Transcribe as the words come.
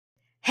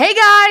Hey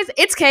guys,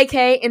 it's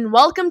KK, and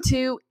welcome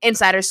to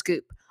Insider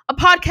Scoop, a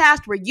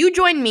podcast where you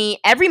join me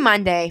every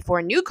Monday for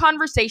a new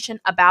conversation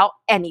about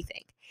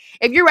anything.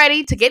 If you're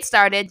ready to get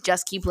started,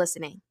 just keep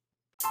listening.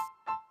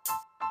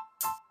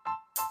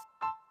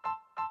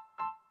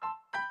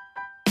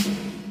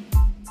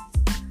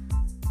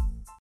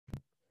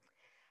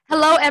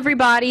 Hello,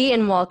 everybody,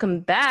 and welcome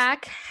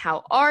back.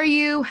 How are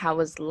you? How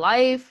is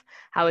life?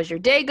 How is your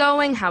day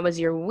going? How is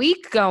your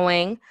week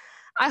going?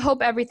 I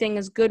hope everything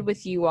is good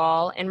with you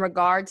all. In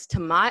regards to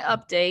my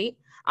update,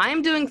 I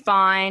am doing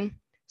fine.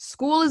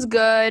 School is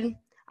good.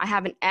 I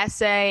have an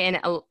essay and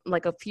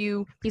a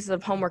few pieces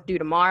of homework due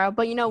tomorrow,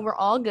 but we're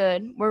all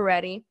good. We're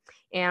ready,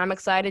 and I'm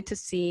excited to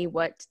see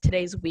what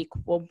today's week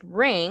will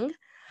bring.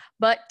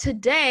 But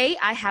today,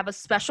 I have a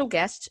special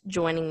guest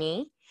joining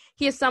me.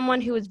 He is someone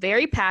who is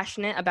very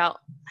passionate about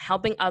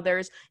helping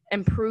others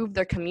improve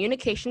their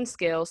communication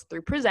skills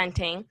through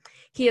presenting.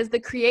 He is the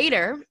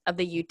creator of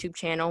the YouTube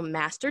channel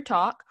Master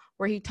Talk,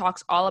 where he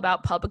talks all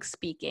about public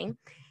speaking.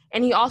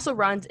 And he also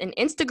runs an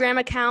Instagram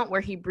account where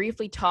he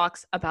briefly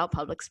talks about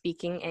public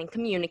speaking and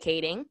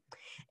communicating.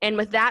 And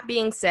with that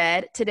being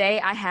said, today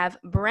I have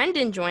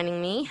Brendan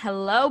joining me.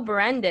 Hello,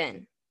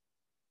 Brendan.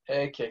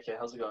 Hey, KK,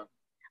 how's it going?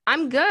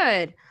 I'm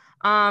good.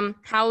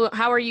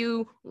 How are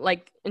you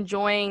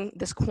enjoying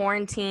this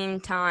quarantine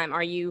time?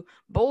 Are you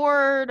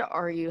bored?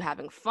 Are you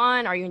having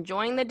fun? Are you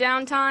enjoying the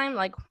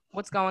downtime?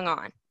 What's going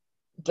on?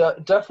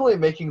 Definitely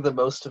making the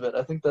most of it.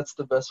 I think that's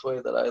the best way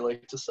that I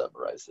like to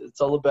summarize it. It's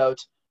all about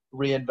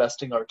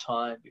reinvesting our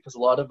time because a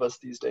lot of us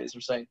these days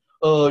are saying,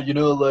 oh,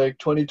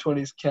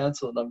 2020 is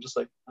canceled. And I'm just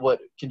like,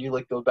 what? Can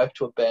you go back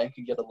to a bank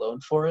and get a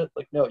loan for it?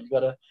 No, you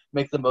gotta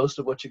make the most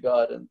of what you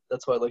got, and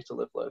that's why I like to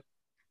live life.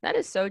 That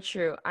is so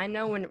true. I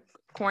know when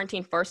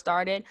quarantine first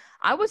started,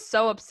 I was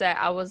so upset.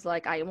 I was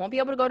like, I won't be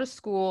able to go to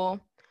school.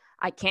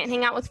 I can't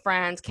hang out with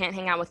friends, can't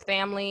hang out with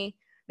family.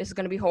 This is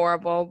going to be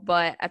horrible.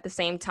 But at the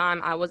same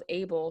time, I was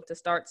able to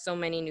start so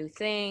many new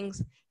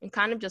things and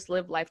kind of just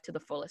live life to the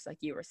fullest, like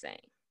you were saying.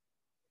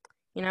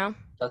 You know?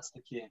 That's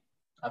the key.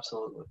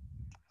 Absolutely.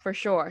 For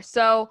sure.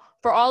 So,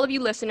 for all of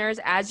you listeners,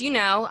 as you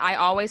know, I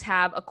always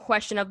have a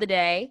question of the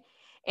day.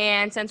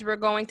 And since we're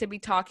going to be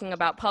talking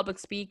about public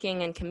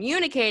speaking and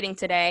communicating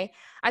today,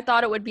 I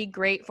thought it would be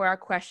great for our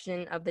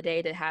question of the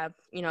day to have,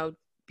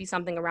 be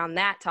something around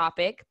that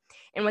topic.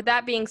 And with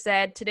that being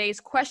said, today's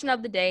question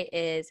of the day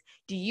is,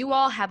 do you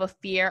all have a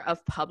fear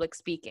of public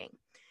speaking?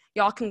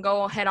 Y'all can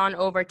go head on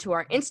over to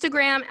our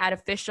Instagram at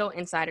Official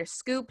Insider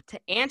Scoop to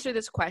answer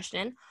this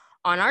question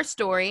on our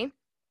story.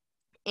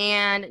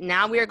 And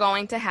now we are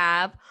going to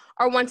have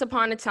our Once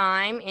Upon a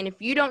Time. And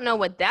if you don't know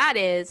what that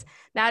is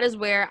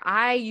where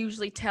I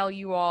usually tell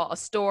you all a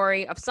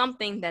story of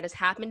something that has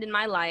happened in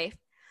my life.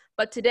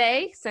 But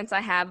today, since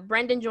I have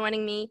Brendan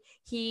joining me,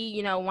 he,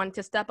 wanted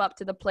to step up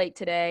to the plate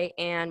today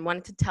and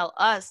wanted to tell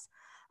us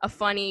a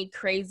funny,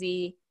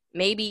 crazy,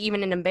 maybe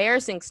even an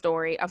embarrassing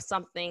story of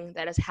something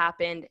that has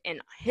happened in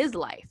his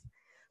life.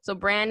 So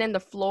Brandon, the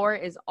floor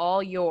is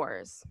all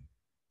yours.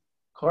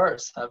 Of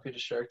course, happy to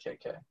share,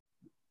 KK.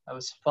 I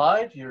was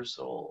 5 years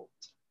old,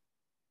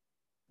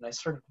 and I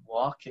started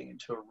walking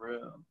into a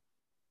room,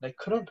 and I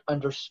couldn't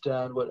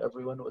understand what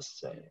everyone was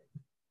saying.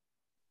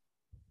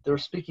 They were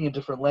speaking in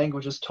different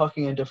languages,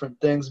 talking in different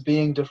things,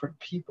 being different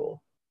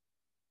people.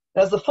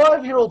 As the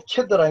 5-year-old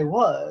kid that I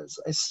was,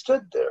 I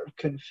stood there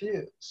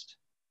confused.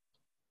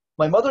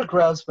 My mother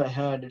grabs my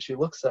hand and she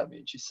looks at me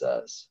and she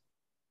says,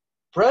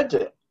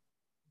 Brendan,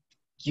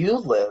 you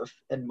live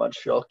in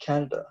Montreal,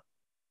 Canada,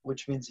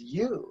 which means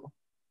you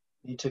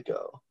need to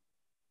go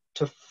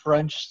to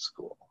French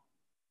school.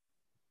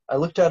 I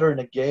looked at her in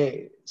a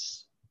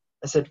gaze.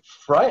 I said,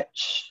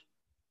 French?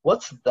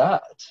 What's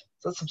that?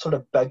 Is that some sort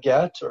of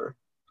baguette or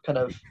kind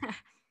of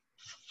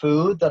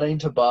food that I need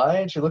to buy?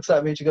 And she looks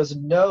at me and she goes,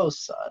 no,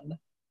 son.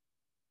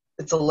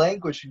 It's a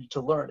language you need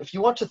to learn. If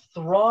you want to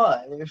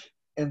thrive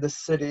in the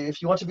city,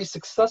 if you want to be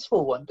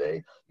successful one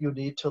day, you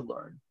need to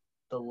learn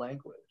the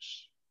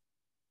language.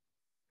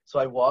 So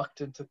I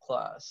walked into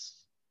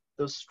class.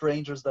 Those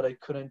strangers that I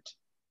couldn't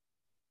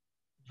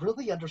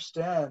really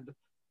understand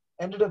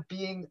ended up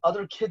being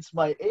other kids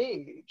my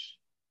age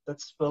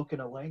that spoke in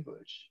a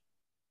language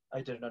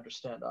I didn't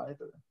understand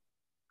either.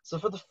 So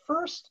for the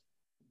first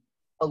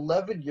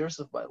 11 years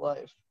of my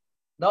life,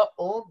 not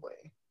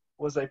only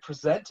was I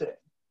presenting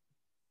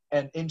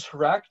and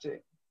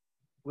interacting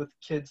with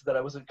kids that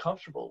I wasn't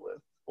comfortable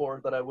with or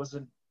that I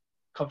wasn't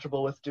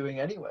comfortable with doing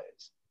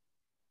anyways,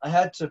 I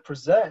had to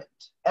present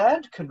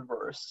and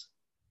converse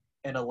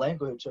in a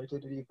language I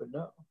didn't even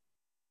know.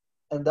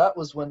 And that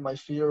was when my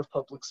fear of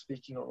public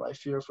speaking or my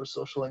fear for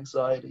social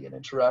anxiety and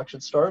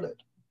interaction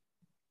started.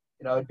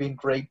 I'd be in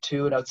grade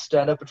 2 and I'd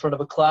stand up in front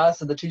of a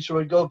class and the teacher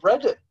would go,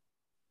 Brendan,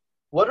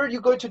 what are you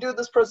going to do in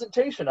this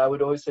presentation? I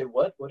would always say,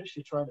 what? What is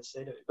she trying to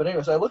say to me? But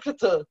anyways, I looked at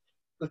the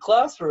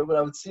classroom and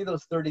I would see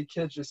those 30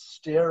 kids just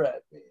stare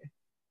at me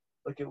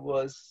like it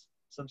was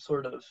some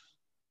sort of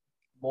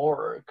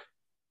morgue,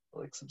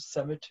 like some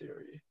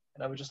cemetery.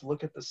 And I would just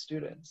look at the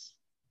students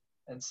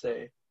and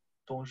say,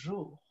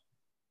 bonjour.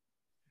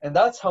 And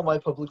that's how my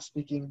public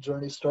speaking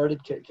journey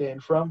started, KK.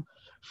 And from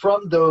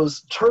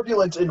those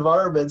turbulent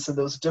environments and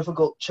those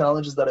difficult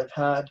challenges that I've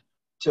had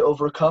to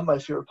overcome my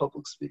fear of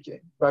public speaking,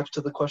 back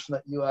to the question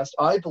that you asked,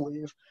 I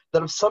believe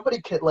that if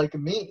somebody like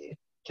me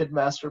can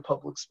master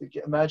public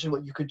speaking, imagine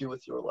what you could do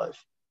with your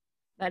life.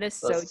 That is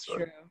so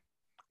true.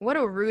 What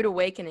a rude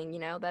awakening,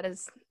 that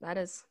is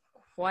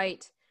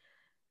quite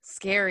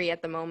scary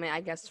at the moment,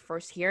 I guess,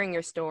 first hearing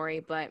your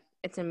story, but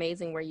it's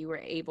amazing where you were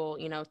able,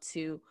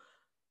 to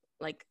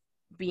like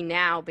be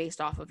now based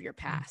off of your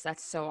past.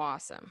 That's so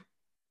awesome.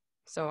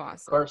 So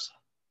awesome. Of course.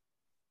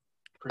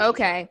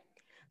 Okay.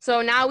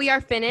 So now we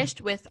are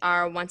finished with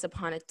our Once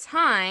Upon a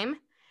Time.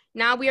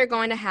 Now we are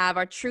going to have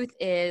our Truth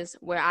Is,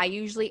 where I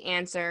usually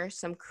answer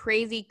some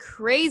crazy,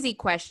 crazy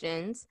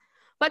questions.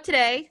 But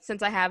today,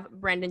 since I have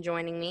Brendan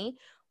joining me,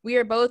 we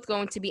are both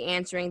going to be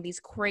answering these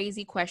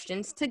crazy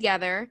questions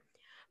together.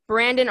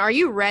 Brandon, are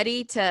you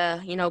ready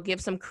to,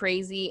 give some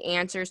crazy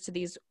answers to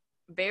these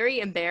very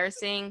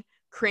embarrassing,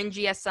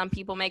 cringy, as some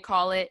people may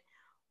call it,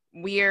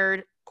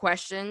 weird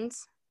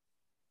questions?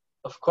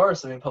 Of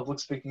course. I mean, public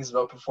speaking is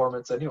about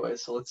performance anyway,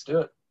 so let's do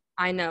it.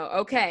 I know.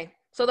 Okay.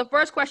 So the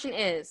first question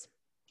is,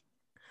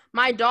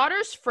 my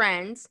daughter's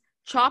friends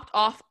chopped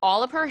off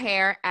all of her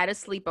hair at a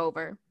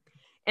sleepover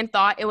and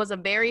thought it was a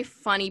very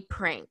funny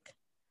prank.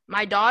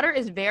 My daughter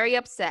is very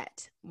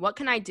upset. What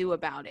can I do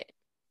about it?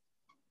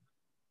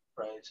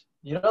 Right.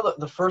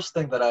 The first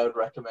thing that I would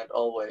recommend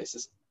always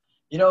is,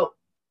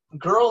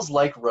 girls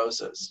like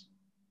roses.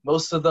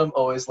 Most of them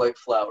always like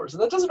flowers.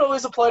 And that doesn't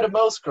always apply to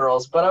most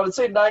girls, but I would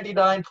say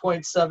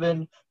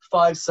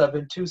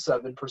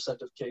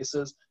 99.75727% of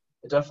cases,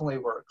 it definitely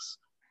works.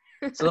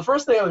 So the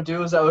first thing I would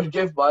do is I would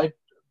give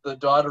the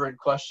daughter in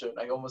question,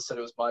 I almost said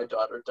it was my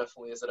daughter, it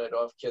definitely isn't, I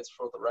don't have kids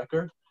for the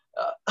record,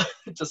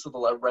 just so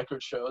the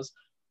record shows.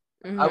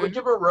 Mm-hmm. I would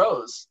give her a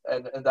rose,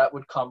 and that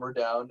would calm her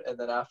down, and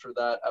then after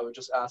that, I would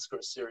just ask her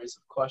a series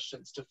of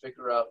questions to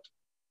figure out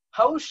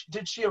how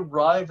did she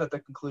arrive at the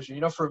conclusion?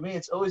 For me,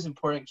 it's always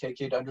important,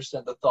 KK, to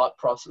understand the thought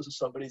process of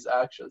somebody's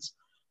actions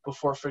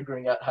before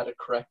figuring out how to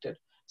correct it.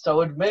 So I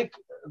would make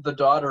the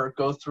daughter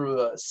go through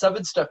a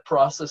 7-step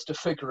process to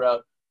figure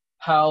out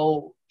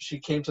how she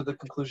came to the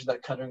conclusion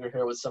that cutting her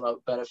hair was somehow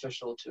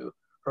beneficial to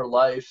her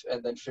life,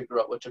 and then figure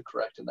out what to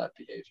correct in that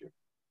behavior.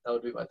 That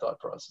would be my thought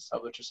process. How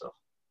about yourself?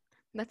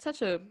 That's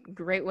such a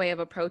great way of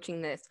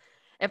approaching this.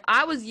 If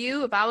I was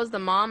the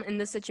mom in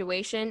this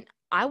situation,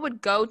 I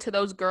would go to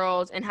those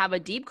girls and have a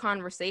deep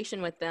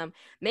conversation with them.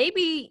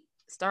 Maybe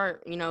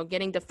start,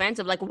 getting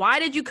defensive. Like, why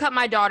did you cut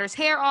my daughter's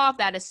hair off?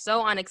 That is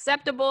so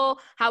unacceptable.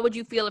 How would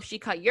you feel if she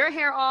cut your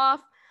hair off?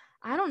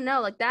 I don't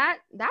know. Like that's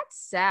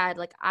sad.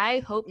 Like, I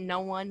hope no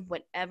one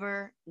would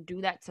ever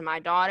do that to my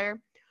daughter,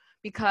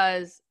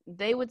 because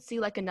they would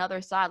see like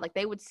another side. Like,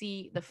 they would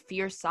see the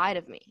fierce side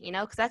of me,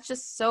 because that's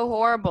just so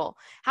horrible.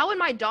 How would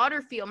my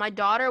daughter feel? My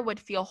daughter would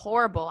feel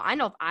horrible. I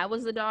know if I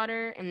was the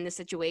daughter in this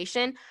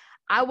situation,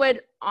 I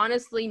would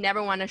honestly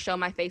never want to show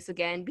my face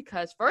again,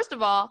 because first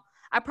of all,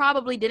 I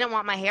probably didn't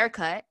want my hair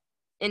cut,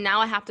 and now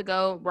I have to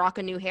go rock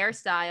a new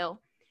hairstyle,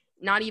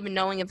 not even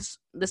knowing if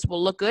this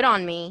will look good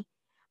on me.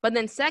 But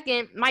then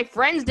second, my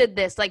friends did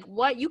this. Like,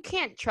 what? You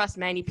can't trust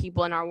many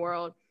people in our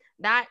world.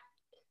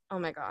 Oh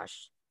my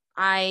gosh.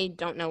 I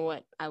don't know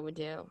what I would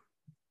do.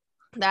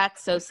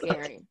 That's so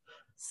scary.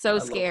 So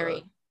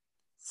scary.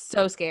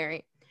 So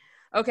scary.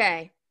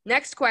 Okay,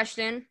 next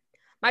question.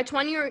 My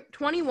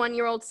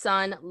 21-year-old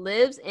son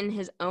lives in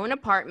his own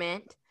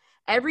apartment.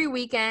 Every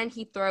weekend,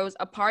 he throws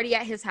a party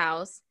at his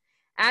house.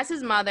 As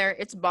his mother,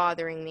 it's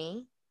bothering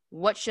me.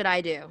 What should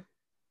I do?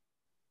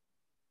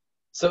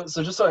 So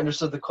just so I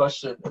understood the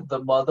question,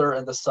 the mother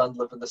and the son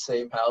live in the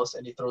same house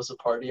and he throws a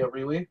party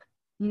every week?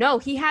 No,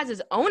 he has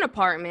his own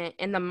apartment,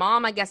 and the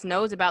mom, I guess,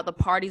 knows about the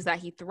parties that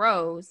he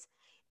throws,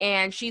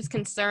 and she's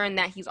concerned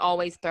that he's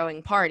always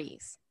throwing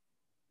parties.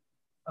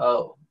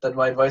 Oh, then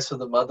my advice for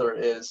the mother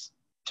is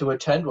to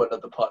attend one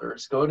of the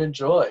parties. Go and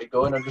enjoy.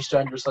 Go and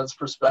understand your son's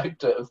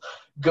perspective.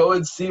 Go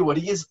and see what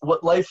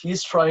life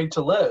he's trying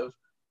to live,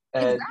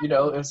 and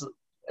exactly.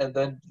 And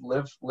then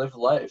live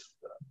life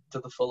to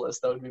the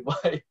fullest. That would be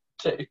my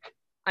take.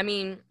 I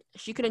mean,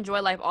 she could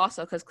enjoy life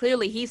also, because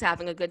clearly he's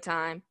having a good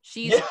time.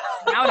 She's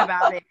stressing out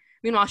about it.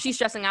 Meanwhile, she's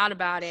stressing out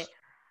about it.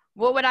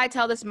 What would I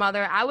tell this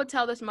mother? I would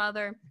tell this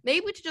mother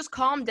maybe to just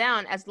calm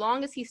down, as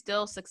long as he's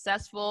still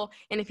successful.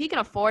 And if he can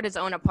afford his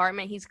own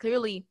apartment, he's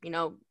clearly,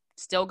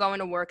 still going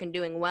to work and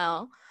doing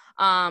well.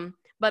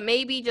 But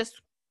maybe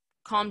just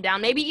calm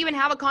down. Maybe even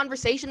have a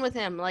conversation with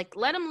him. Like,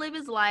 let him live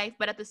his life,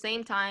 but at the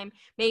same time,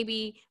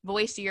 maybe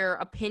voice your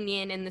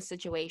opinion in the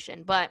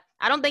situation. But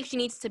I don't think she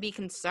needs to be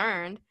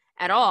concerned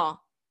at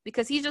all,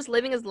 because he's just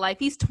living his life.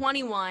 He's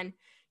 21.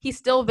 He's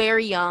still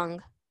very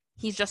young.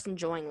 He's just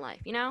enjoying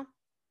life,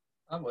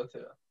 I'm with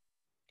you.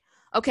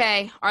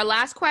 Okay, our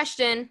last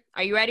question.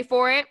 Are you ready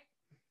for it?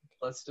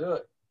 Let's do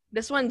it.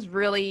 This one's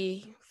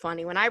really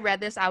funny. When I read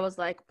this, I was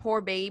like,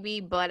 poor baby,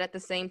 but at the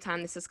same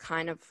time, this is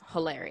kind of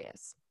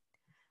hilarious.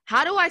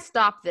 How do I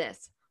stop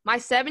this? My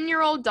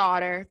 7-year-old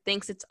daughter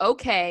thinks it's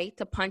okay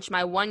to punch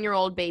my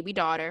 1-year-old baby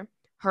daughter.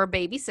 her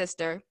baby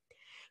sister.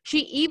 She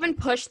even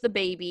pushed the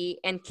baby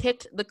and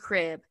kicked the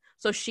crib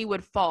so she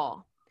would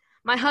fall.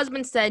 My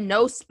husband said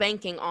no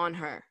spanking on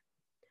her.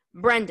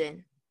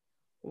 Brendan,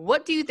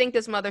 what do you think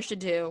this mother should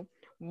do?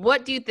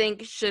 What do you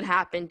think should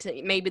happen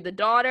to maybe the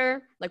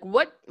daughter? Like,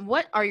 what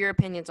are your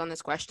opinions on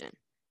this question?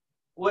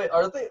 Wait,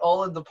 are they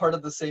all in the part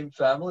of the same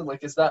family?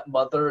 Like, is that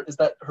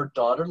her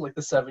daughter, like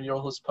the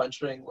 7-year-old who's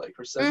punching like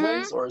her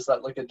siblings, or is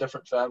that like a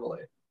different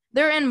family?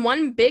 They're in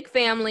one big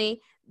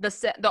family.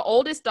 The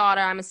oldest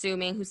daughter, I'm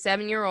assuming, who's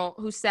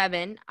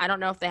 7. I don't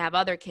know if they have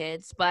other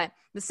kids, but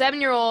the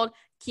 7-year-old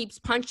keeps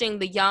punching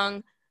the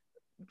young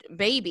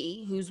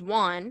baby who's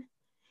 1,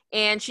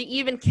 and she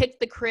even kicked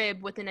the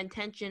crib with an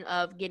intention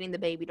of getting the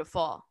baby to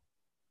fall.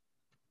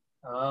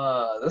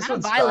 This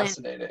one's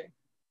fascinating.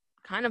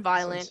 Kind of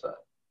violent.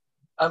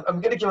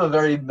 I'm gonna give a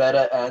very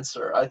meta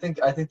answer. I think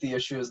the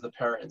issue is the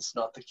parents,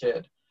 not the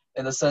kid,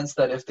 in the sense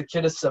that if the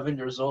kid is 7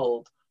 years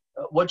old,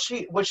 what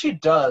she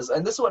does,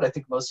 and this is what I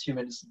think most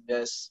humans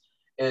miss,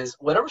 is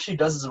whatever she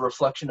does is a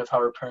reflection of how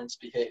her parents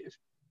behave.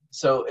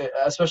 So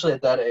especially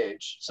at that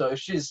age. So if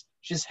she's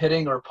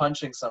hitting or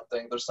punching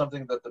something, there's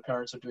something that the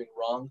parents are doing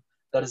wrong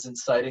that is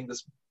inciting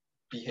this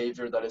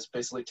behavior, that is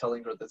basically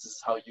telling her this is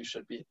how you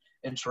should be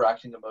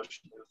interacting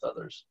emotionally with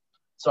others.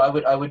 So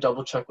I would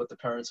double check what the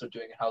parents are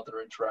doing and how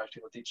they're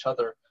interacting with each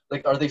other.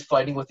 Like, are they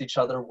fighting with each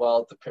other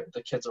while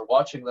the kids are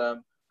watching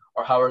them?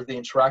 Or how are they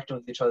interacting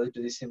with each other?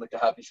 Do they seem like a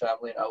happy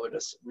family? And I would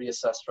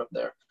reassess from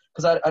there.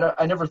 Because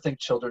I never think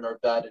children are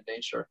bad in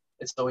nature.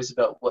 It's always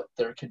about what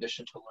they're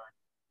conditioned to learn.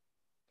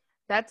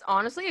 That's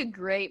honestly a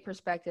great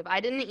perspective. I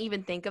didn't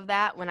even think of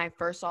that when I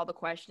first saw the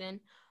question.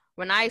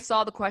 When I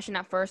saw the question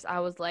at first, I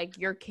was like,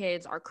 your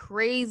kids are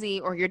crazy,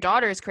 or your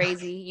daughter is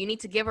crazy. You need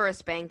to give her a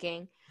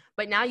spanking.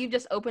 But now you've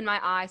just opened my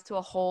eyes to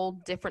a whole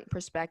different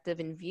perspective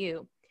and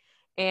view.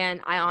 And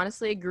I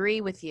honestly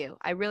agree with you.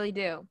 I really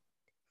do.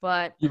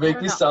 But you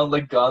make me sound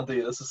like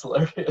Gandhi. This is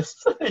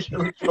hilarious.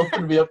 You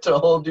opened me up to a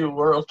whole new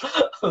world.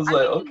 I was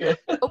like, okay.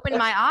 You opened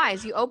my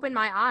eyes. You opened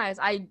my eyes.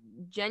 I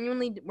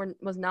genuinely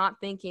was not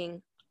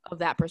thinking of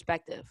that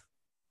perspective.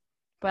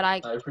 But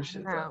I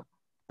appreciate that.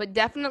 But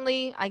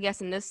definitely, I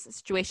guess in this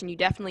situation, you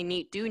definitely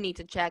need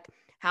to check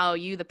how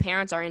the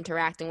parents are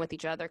interacting with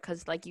each other,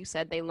 because like you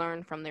said, they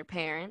learn from their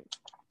parents.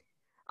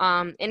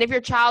 And if your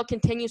child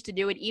continues to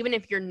do it, even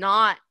if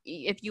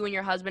if you and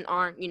your husband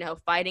aren't,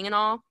 fighting and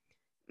all,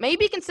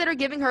 maybe consider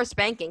giving her a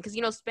spanking,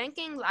 because,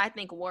 spankings, I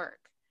think, work.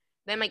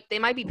 They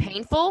might be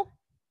painful,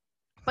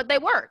 but they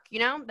work,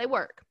 they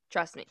work.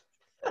 Trust me.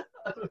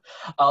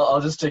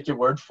 I'll just take your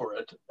word for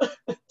it.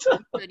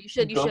 You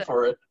should. Go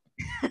for it.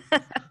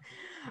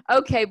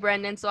 Okay,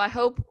 Brendan. So I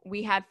hope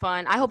we had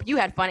fun. I hope you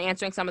had fun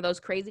answering some of those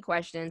crazy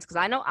questions, because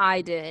I know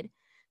I did,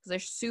 because they're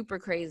super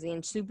crazy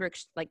and super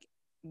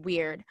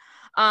weird.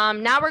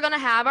 Now we're going to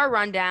have our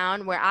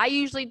rundown, where I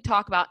usually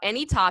talk about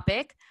any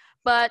topic.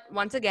 But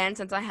once again,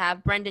 since I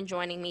have Brendan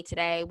joining me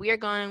today, we are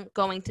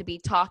going to be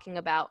talking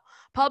about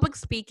public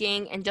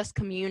speaking and just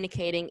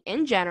communicating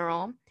in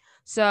general.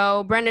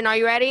 So, Brendan, are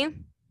you ready?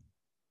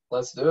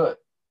 Let's do it.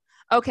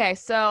 Okay,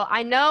 so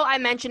I know I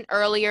mentioned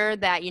earlier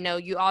that,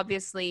 you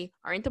obviously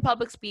are into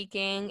public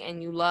speaking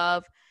and you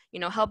love,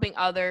 helping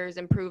others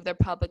improve their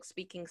public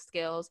speaking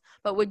skills.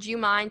 But would you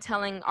mind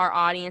telling our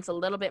audience a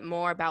little bit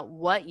more about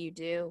what you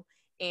do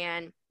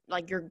and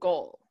your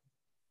goal?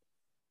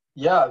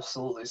 Yeah,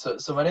 absolutely. So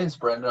my name's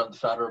Brendan. I'm the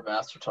founder of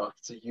Master Talk.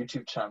 It's a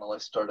YouTube channel I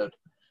started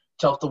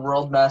to help the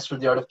world master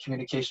the art of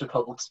communication and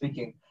public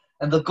speaking.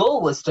 And the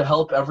goal was to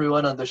help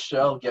everyone on the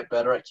show get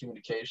better at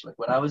communication. Like,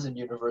 when I was in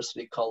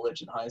university,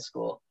 college, and high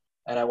school,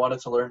 and I wanted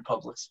to learn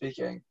public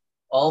speaking,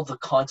 all the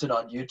content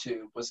on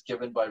YouTube was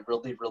given by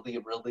really, really,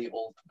 really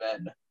old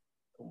men.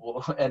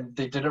 And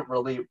they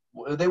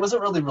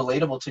wasn't really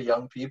relatable to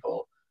young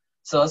people.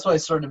 So that's why I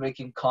started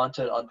making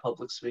content on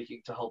public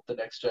speaking to help the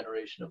next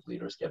generation of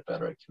leaders get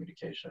better at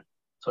communication.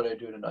 That's what I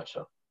do in a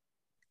nutshell.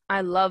 I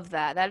love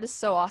that. That is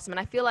so awesome. And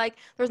I feel like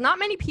there's not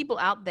many people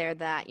out there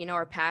that,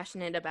 are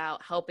passionate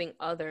about helping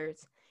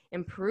others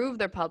improve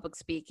their public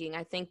speaking.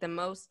 I think the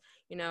most,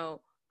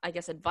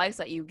 advice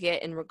that you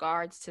get in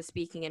regards to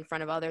speaking in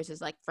front of others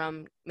is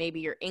from maybe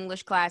your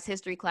English class,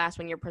 history class,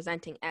 when you're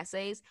presenting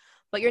essays,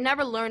 but you're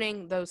never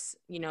learning those,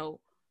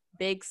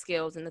 big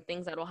skills and the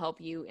things that will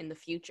help you in the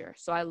future.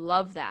 So I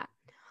love that.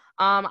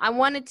 I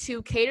wanted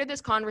to cater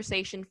this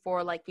conversation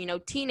for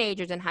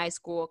teenagers in high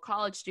school,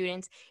 college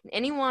students, and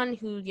anyone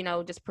who,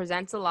 just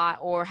presents a lot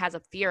or has a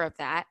fear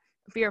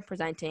of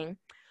presenting.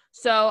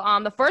 So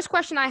the first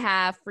question I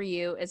have for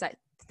you is, I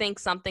think,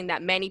 something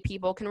that many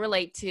people can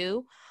relate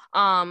to.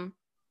 And,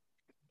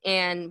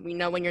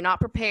 when you're not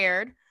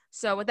prepared.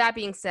 So with that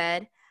being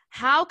said,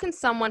 how can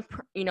someone,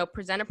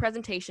 present a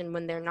presentation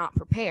when they're not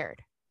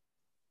prepared?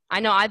 I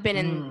know I've been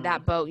in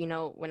that boat,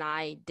 when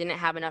I didn't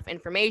have enough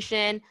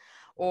information,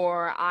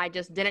 or I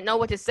just didn't know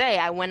what to say.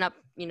 I went up,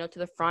 to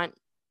the front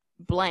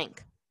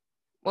blank.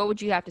 What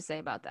would you have to say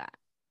about that?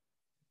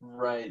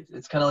 Right.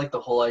 It's kind of like the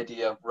whole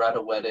idea of we're at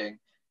a wedding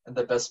and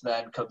the best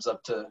man comes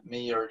up to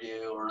me or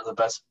you, or the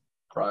best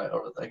bride,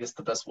 or I guess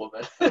the best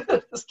woman.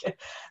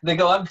 They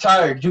go, I'm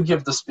tired, you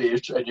give the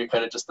speech. And you're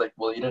kind of just like,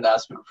 well, you didn't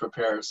ask me to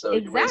prepare. So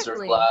you raise your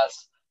Exactly.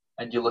 glass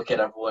and you look at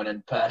everyone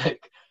in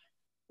panic.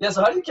 Yeah,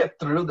 so how do you get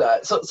through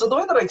that? So the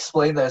way that I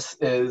explain this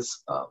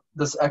is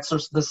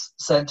this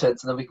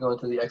sentence, and then we can go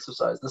into the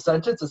exercise. The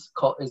sentence is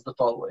the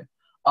following.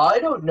 I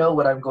don't know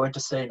what I'm going to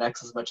say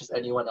next as much as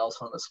anyone else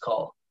on this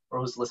call or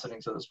who's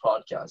listening to this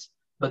podcast.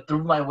 But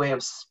through my way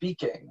of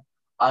speaking,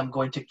 I'm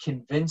going to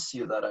convince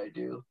you that I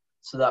do,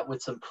 so that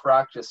with some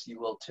practice you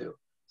will too.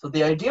 So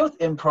the idea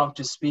with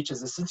impromptu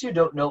speeches is, since you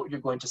don't know what you're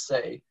going to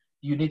say,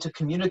 you need to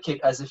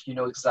communicate as if you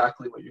know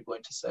exactly what you're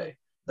going to say.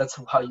 That's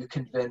how you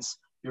convince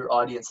your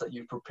audience that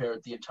you've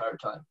prepared the entire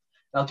time.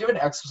 Now I'll give an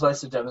exercise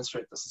to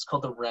demonstrate this. It's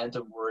called the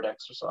random word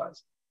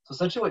exercise. So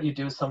essentially what you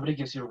do is somebody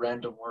gives you a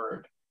random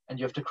word and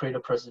you have to create a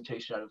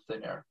presentation out of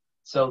thin air.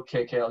 So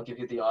KK, I'll give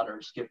you the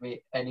honors. Give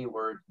me any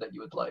word that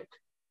you would like.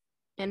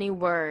 Any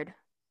word.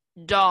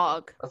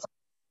 Dog. That's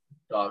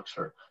dog,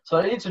 sure. So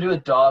what I need to do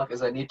with dog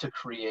is I need to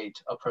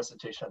create a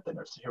presentation at thin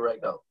air. So here I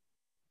go.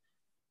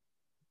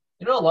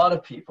 You know, a lot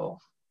of people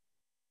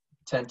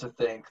tend to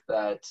think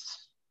that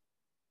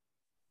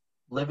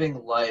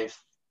living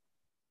life,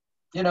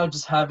 you know,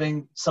 just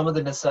having some of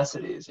the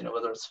necessities, you know,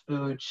 whether it's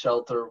food,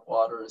 shelter,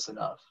 water, is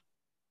enough.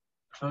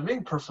 If I'm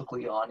being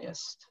perfectly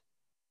honest,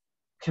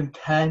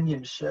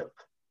 companionship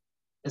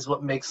is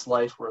what makes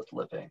life worth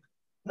living.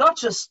 Not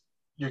just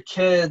your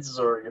kids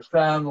or your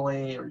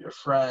family or your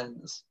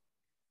friends,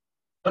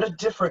 but a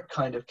different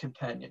kind of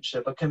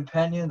companionship, a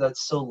companion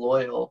that's so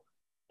loyal,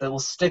 that will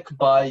stick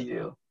by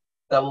you,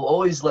 that will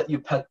always let you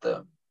pet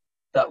them,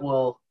 that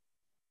will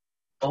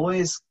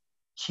always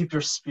keep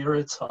your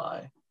spirits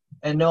high.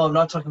 And no, I'm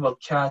not talking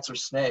about cats or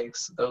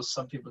snakes, though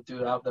some people do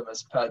have them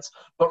as pets,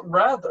 but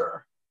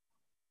rather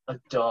a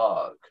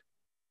dog.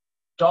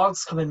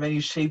 Dogs come in many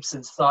shapes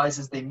and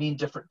sizes. They mean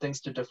different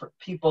things to different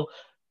people,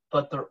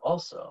 but they're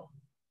also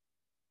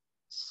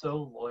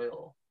so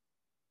loyal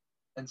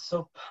and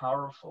so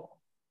powerful.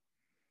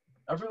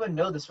 Everyone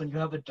knows this when you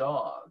have a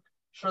dog.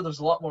 Sure, there's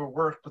a lot more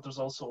work, but there's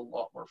also a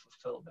lot more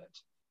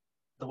fulfillment.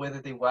 The way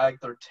that they wag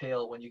their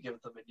tail when you give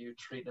them a new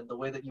treat, and the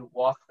way that you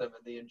walk them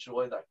and they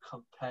enjoy that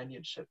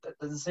companionship, that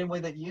the same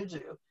way that you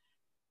do.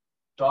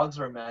 Dogs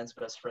are a man's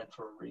best friend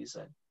for a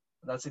reason.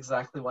 And that's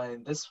exactly why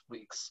in this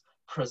week's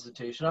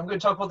presentation, I'm going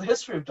to talk about the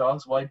history of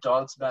dogs, why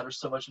dogs matter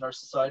so much in our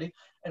society,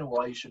 and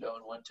why you should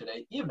own one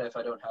today, even if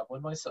I don't have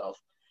one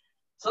myself.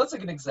 So that's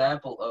like an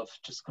example of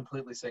just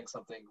completely saying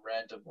something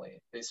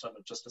randomly based on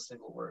just a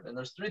single word. And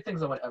there's three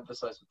things I want to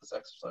emphasize with this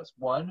exercise.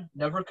 One,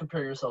 never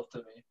compare yourself to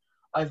me.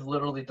 I've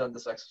literally done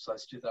this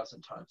exercise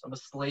 2,000 times. I'm a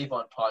slave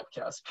on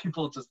podcasts.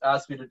 People just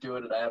ask me to do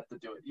it and I have to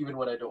do it, even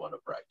when I don't want to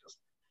practice.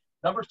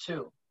 Number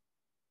two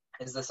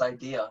is this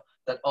idea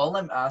that all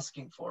I'm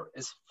asking for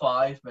is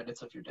 5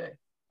 minutes of your day.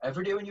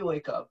 Every day when you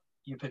wake up,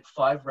 you pick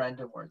 5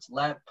 random words: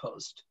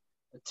 lamppost,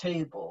 a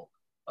table,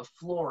 a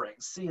flooring,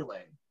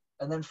 ceiling.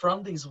 And then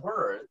from these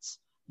words,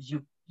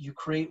 you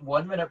create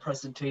 1 minute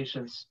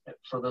presentations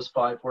for those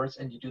 5 words,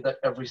 and you do that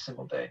every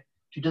single day.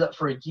 If you do that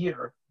for a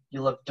year,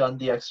 you'll have done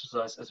the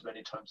exercise as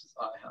many times as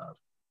I have.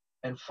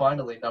 And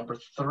finally, number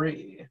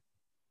 3,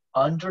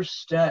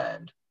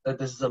 understand that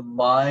this is a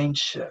mind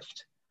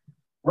shift.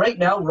 Right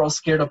now, we're all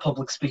scared of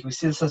public speaking. We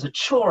see this as a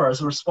chore,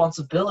 as a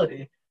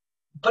responsibility.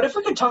 But if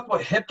we can talk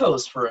about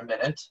hippos for a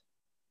minute,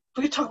 if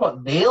we can talk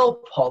about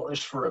nail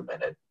polish for a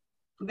minute,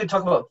 if we can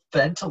talk about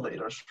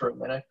ventilators for a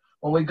minute,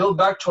 when we go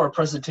back to our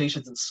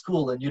presentations in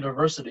school and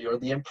university, or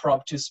the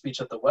impromptu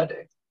speech at the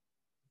wedding,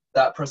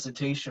 that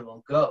presentation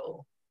will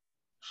go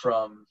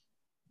from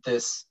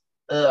this,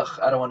 ugh,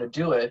 I don't want to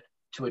do it,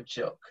 to a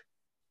joke.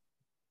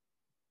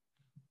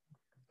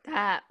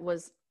 That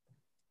was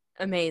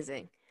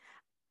amazing.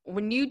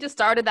 When you just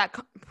started that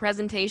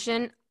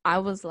presentation, I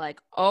was like,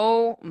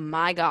 oh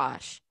my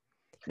gosh,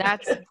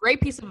 that's a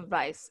great piece of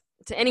advice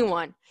to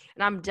anyone.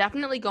 And I'm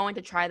definitely going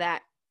to try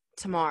that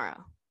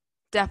tomorrow.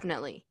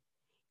 Definitely.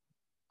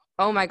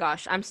 Oh my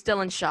gosh, I'm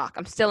still in shock.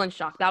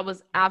 That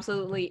was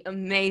absolutely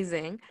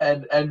amazing.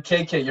 And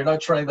KK, you're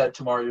not trying that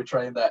tomorrow. You're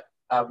trying that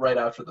right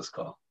after this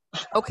call.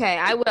 Okay,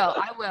 I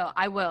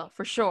will,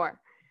 for sure.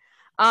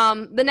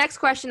 The next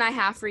question I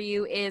have for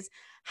you is,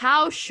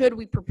 how should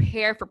we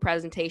prepare for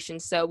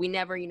presentations so we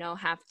never,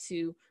 have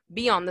to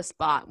be on the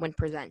spot when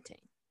presenting?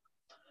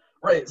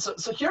 Right. So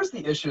here's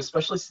the issue,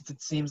 especially since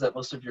it seems that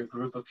most of your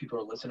group of people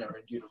are listening are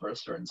in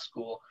university or in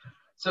school.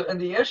 So, and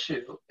the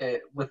issue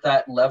with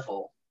that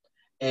level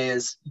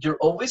is you're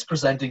always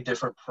presenting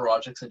different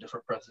projects and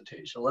different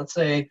presentations. Let's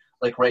say,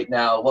 like right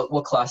now,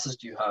 what classes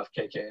do you have,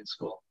 KK, in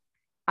school?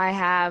 I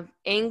have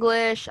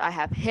English, I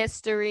have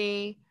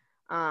history,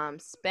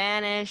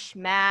 Spanish,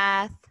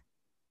 math.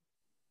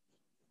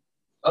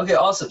 Okay,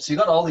 awesome. So you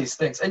got all these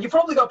things. And you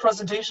probably got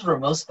presentations for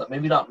most of them,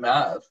 maybe not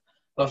math,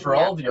 but for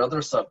all of your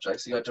other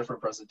subjects, you got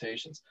different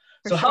presentations.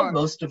 So how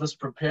most of us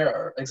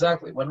prepare,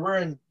 exactly, when we're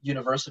in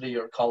university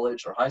or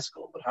college or high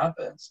school, what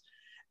happens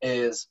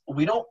is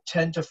we don't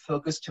tend to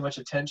focus too much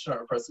attention on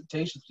our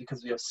presentations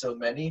because we have so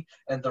many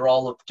and they're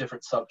all of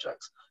different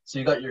subjects. So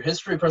you got your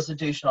history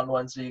presentation on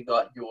Wednesday, you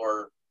got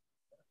your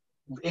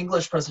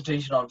English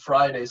presentation on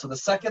Friday. So the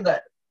second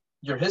that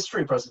your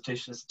history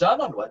presentation is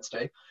done on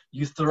Wednesday,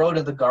 you throw it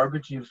in the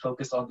garbage and you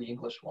focus on the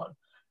English one.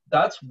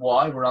 That's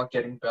why we're not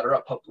getting better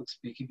at public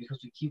speaking, because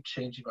we keep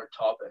changing our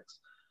topics.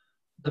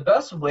 The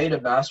best way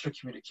to master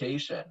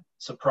communication,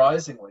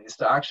 surprisingly, is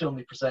to actually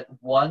only present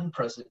one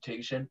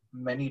presentation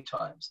many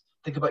times.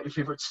 Think about your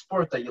favorite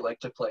sport that you like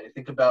to play.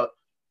 Think about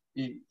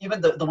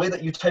even the way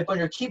that you type on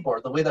your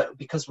keyboard, the way that,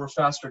 because we're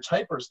faster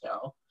typers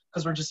now,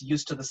 because we're just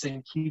used to the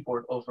same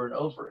keyboard over and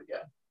over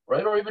again,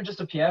 right? Or even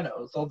just a piano,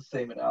 it's all the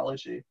same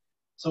analogy.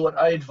 So what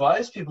I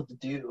advise people to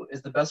do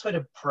is the best way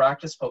to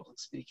practice public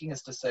speaking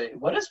is to say,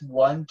 what is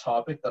one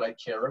topic that I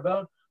care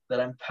about, that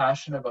I'm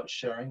passionate about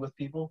sharing with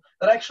people,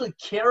 that I actually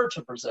care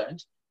to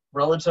present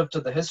relative to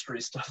the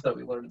history stuff that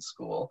we learned in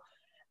school?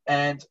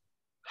 And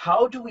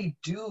how do we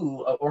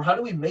do, or how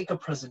do we make a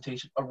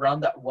presentation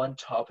around that one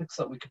topic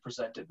so that we can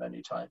present it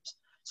many times?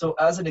 So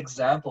as an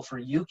example for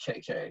you,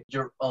 KK,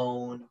 your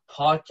own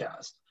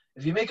podcast.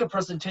 If you make a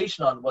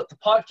presentation on what the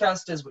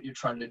podcast is, what you're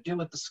trying to do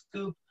with the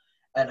scoop,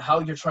 and how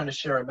you're trying to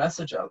share a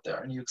message out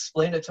there, and you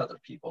explain it to other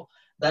people,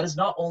 that is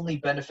not only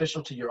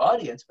beneficial to your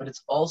audience, but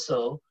it's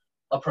also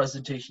a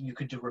presentation you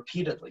can do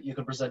repeatedly. You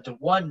can present to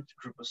one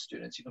group of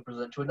students, you can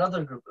present to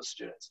another group of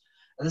students.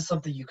 And this is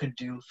something you can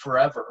do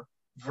forever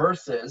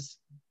versus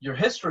your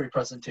history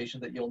presentation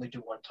that you only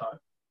do one time.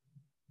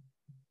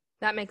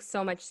 That makes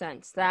so much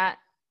sense. That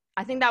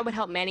I think that would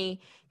help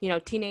many,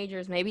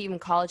 teenagers, maybe even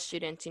college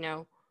students,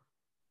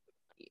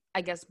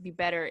 I guess be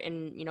better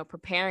in,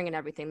 preparing and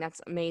everything. That's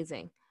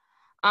amazing.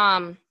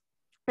 The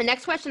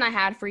next question I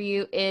had for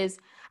you is,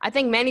 I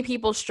think many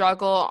people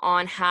struggle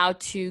on how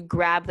to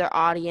grab their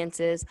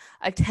audience's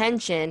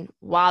attention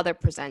while they're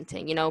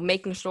presenting,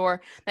 making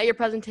sure that your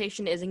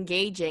presentation is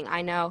engaging.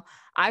 I know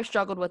I've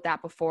struggled with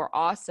that before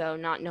also,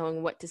 not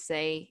knowing what to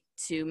say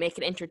to make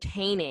it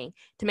entertaining,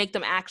 to make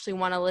them actually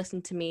want to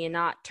listen to me and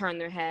not turn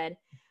their head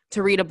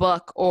to read a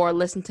book or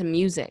listen to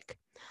music.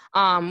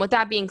 With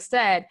that being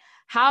said,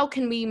 how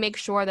can we make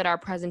sure that our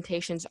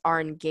presentations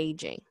are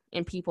engaging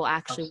and people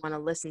actually want to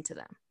listen to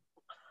them?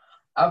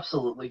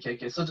 Absolutely,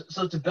 KK.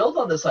 So to build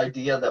on this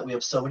idea that we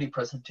have so many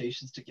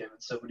presentations to give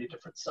in so many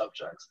different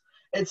subjects,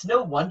 it's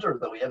no wonder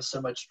that we have so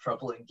much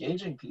trouble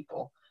engaging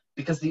people,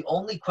 because the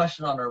only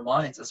question on our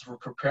minds as we're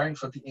preparing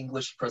for the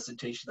English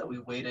presentation that we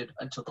waited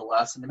until the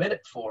last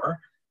minute for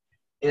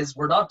is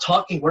we're not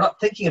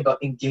thinking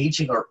about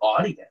engaging our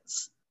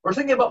audience. We're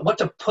thinking about what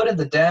to put in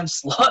the damn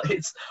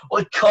slides,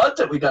 what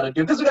content we got to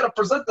do, because we got to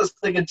present this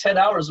thing in 10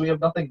 hours. We have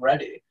nothing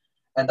ready.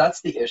 And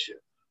that's the issue.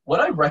 What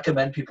I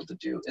recommend people to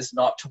do is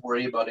not to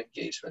worry about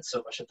engagement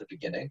so much at the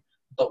beginning,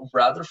 but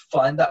rather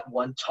find that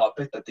one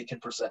topic that they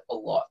can present a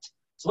lot.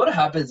 So what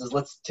happens is,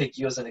 let's take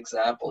you as an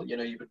example.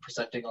 You've been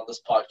presenting on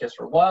this podcast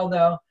for a while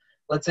now.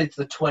 Let's say it's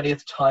the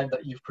 20th time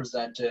that you've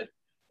presented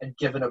and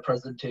given a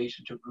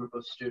presentation to a group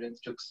of students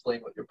to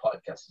explain what your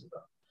podcast is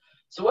about.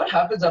 So what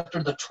happens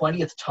after the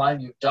 20th time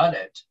you've done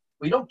it?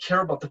 We don't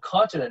care about the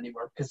content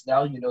anymore, because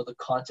now you know the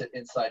content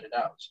inside and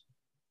out.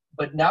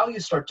 But now you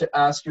start to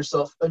ask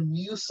yourself a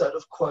new set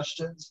of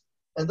questions.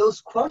 And those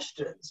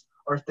questions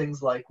are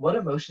things like, what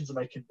emotions am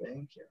I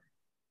conveying here?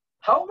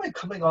 How am I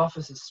coming off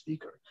as a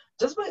speaker?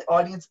 Does my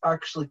audience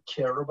actually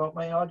care about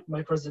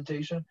my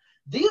presentation?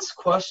 These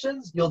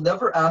questions you'll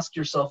never ask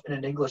yourself in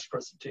an English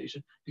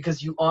presentation,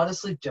 because you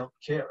honestly don't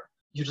care.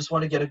 You just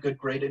want to get a good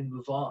grade and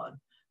move on.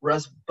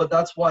 But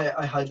that's why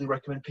I highly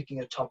recommend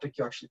picking a topic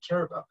you actually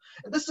care about.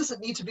 And this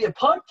doesn't need to be a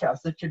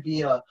podcast. It could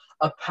be a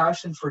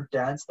passion for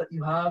dance that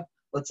you have.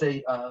 Let's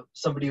say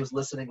somebody who's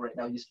listening right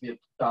now used to be a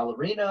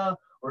ballerina,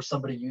 or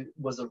somebody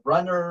was a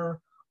runner,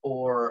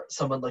 or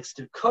someone likes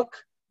to cook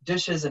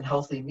dishes and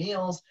healthy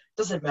meals.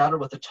 Doesn't matter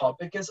what the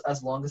topic is,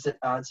 as long as it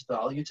adds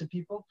value to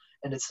people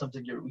and it's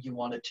something you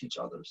want to teach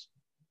others.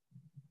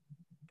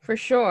 For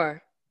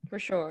sure.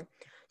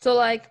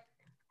 So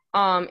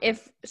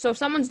if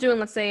someone's doing,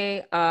 let's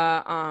say,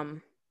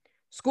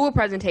 school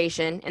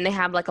presentation, and they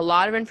have a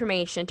lot of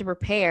information to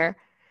prepare,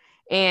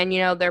 and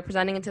they're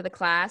presenting it to the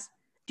class,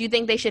 do you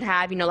think they should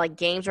have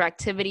games or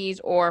activities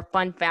or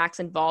fun facts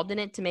involved in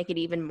it to make it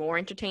even more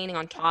entertaining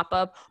on top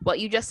of what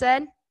you just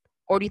said?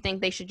 Or do you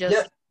think they should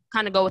just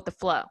kind of go with the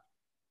flow?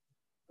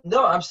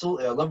 No,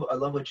 absolutely. I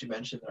love what you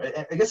mentioned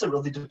there. I guess it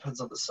really depends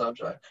on the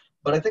subject,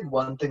 but I think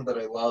one thing that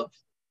I love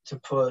to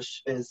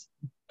push is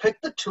pick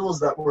the tools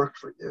that work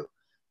for you.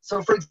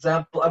 So for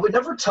example, I would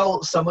never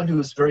tell someone who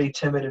is very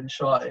timid and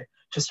shy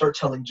to start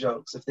telling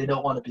jokes if they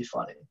don't want to be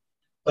funny.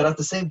 But at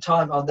the same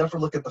time, I'll never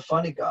look at the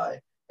funny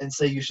guy and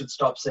say you should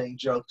stop saying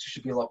jokes, you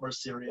should be a lot more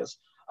serious.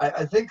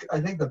 I think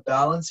the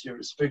balance here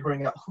is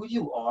figuring out who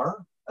you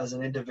are as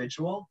an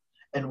individual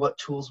and what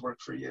tools work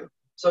for you.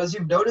 So as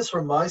you've noticed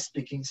from my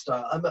speaking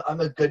style, I'm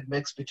a good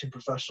mix between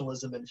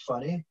professionalism and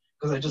funny,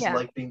 because I just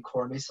like being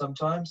corny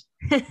sometimes.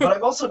 But I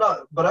also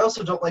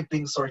don't like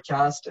being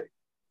sarcastic,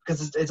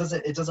 because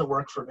it doesn't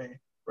work for me,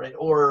 right?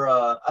 Or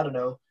I don't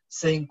know,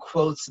 saying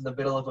quotes in the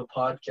middle of a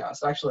podcast.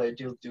 Actually, I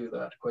do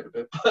that quite a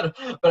bit,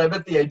 but I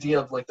meant the idea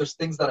of like there's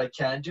things that I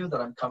can do that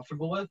I'm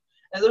comfortable with,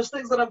 and there's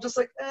things that I'm just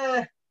like,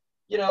 like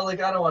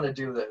I don't want to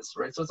do this,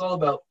 right? So it's all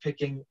about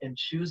picking and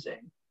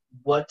choosing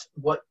what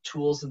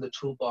tools in the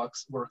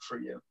toolbox work for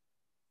you.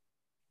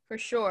 For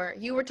sure.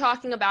 You were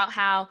talking about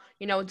how,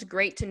 it's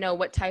great to know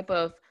what type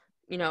of,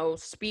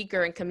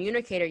 speaker and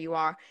communicator you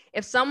are.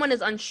 If someone is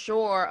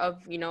unsure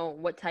of,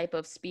 what type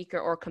of speaker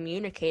or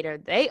communicator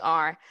they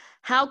are,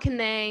 how can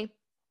they,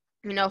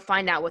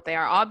 find out what they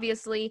are?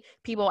 Obviously,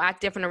 people act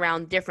different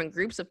around different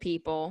groups of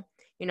people,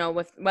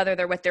 with whether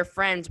they're with their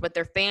friends, with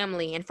their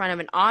family, in front of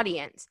an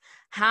audience.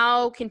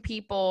 How can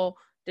people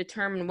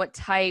determine what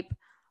type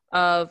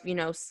of,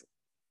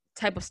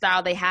 type of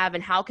style they have,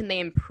 and how can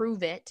they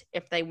improve it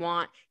if they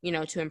want,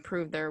 to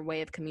improve their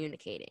way of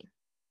communicating?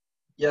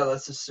 Yeah,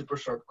 that's a super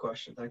sharp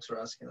question. Thanks for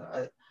asking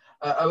that.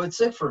 I would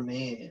say for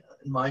me,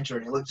 in my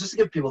journey, like just to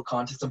give people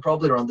context, I'm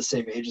probably around the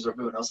same age as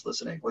everyone else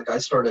listening. Like I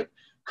started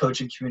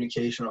coaching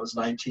communication when I was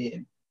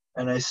 19,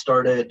 and I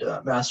started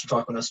Master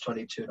Talk when I was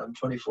 22, and I'm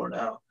 24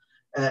 now.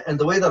 And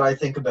the way that I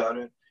think about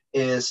it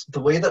is the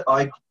way that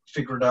I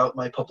figured out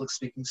my public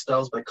speaking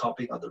styles by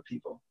copying other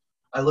people.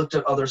 I looked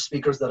at other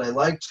speakers that I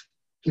liked,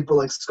 people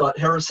like Scott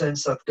Harrison,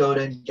 Seth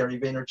Godin, Gary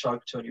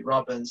Vaynerchuk, Tony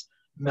Robbins,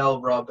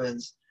 Mel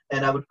Robbins,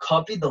 and I would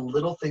copy the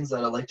little things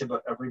that I liked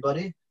about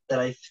everybody that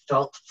I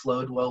felt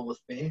flowed well with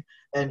me.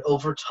 And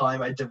over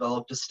time, I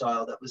developed a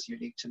style that was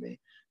unique to me.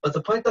 But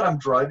the point that I'm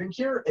driving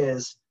here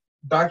is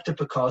back to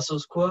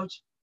Picasso's quote,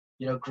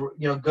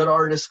 good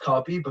artists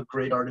copy, but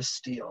great artists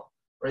steal,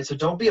 right? So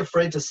don't be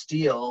afraid to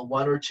steal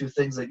one or two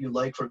things that you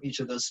like from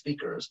each of those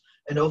speakers.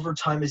 And over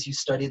time, as you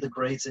study the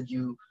greats and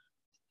you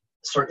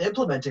start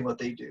implementing what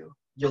they do,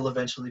 you'll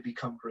eventually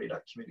become great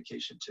at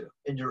communication too,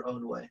 in your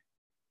own way.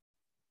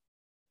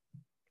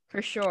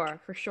 For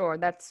sure.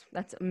 That's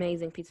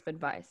amazing piece of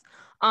advice.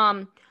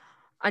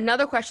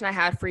 Another question I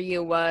had for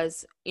you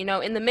was,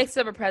 in the mix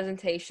of a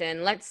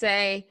presentation, let's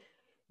say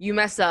you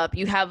mess up,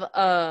 you have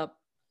a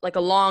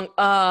long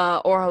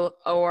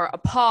or a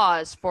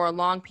pause for a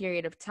long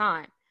period of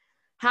time.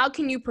 How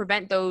can you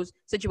prevent those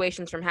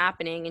situations from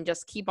happening and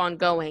just keep on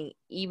going,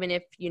 even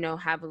if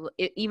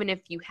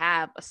you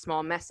have a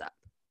small mess up?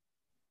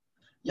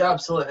 Yeah,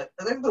 absolutely.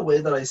 I think the way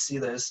that I see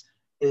this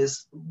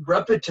is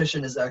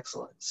repetition is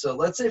excellent. So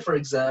let's say, for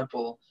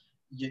example,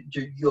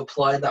 you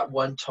apply that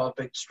one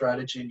topic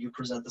strategy and you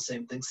present the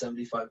same thing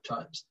 75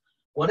 times.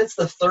 When it's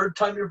the third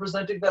time you're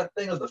presenting that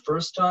thing or the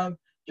first time,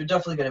 you're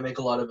definitely going to make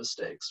a lot of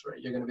mistakes, right?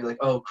 You're going to be like,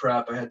 oh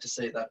crap, I had to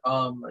say that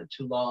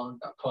too long,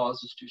 that pause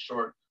was too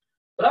short.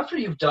 But after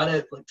you've done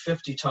it like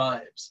 50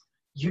 times,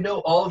 you know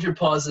all of your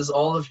pauses,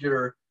 all of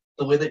the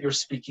way that you're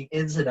speaking,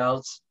 ins and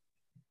outs.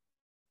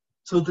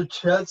 So the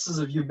chances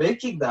of you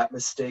making that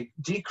mistake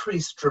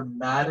decrease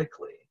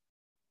dramatically,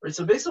 right?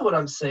 So basically what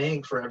I'm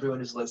saying for everyone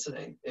who's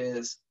listening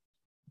is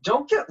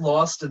don't get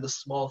lost in the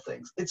small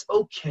things. It's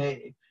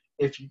okay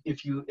if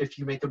you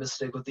make a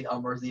mistake with the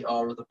or the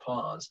or the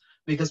pause,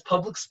 because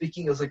public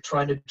speaking is like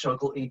trying to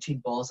juggle 18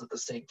 balls at the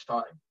same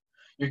time.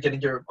 You're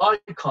getting your eye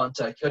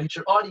contact, you gotta get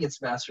your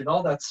audience mastery and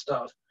all that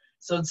stuff.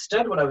 So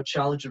instead, what I would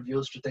challenge your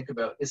viewers to think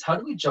about is how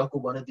do we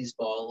juggle one of these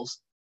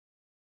balls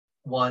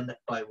one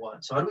by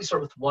one? So how do we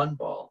start with one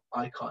ball,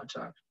 eye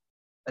contact,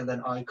 and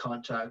then eye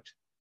contact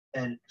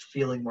and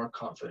feeling more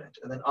confident,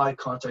 and then eye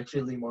contact,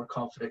 feeling more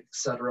confident,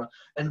 etc.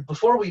 And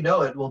before we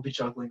know it, we'll be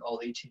juggling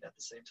all 18 at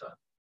the same time.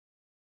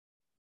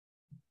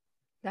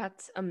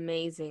 That's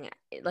amazing.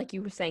 Like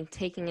you were saying,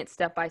 taking it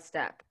step by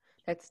step.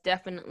 That's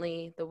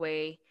definitely the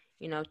way,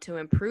 to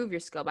improve your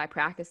skill, by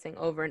practicing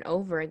over and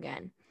over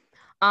again.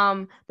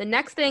 The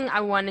next thing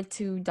I wanted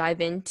to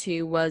dive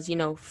into was,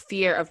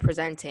 fear of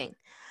presenting.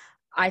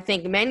 I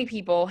think many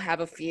people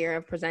have a fear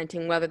of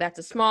presenting, whether that's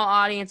a small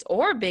audience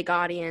or a big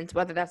audience,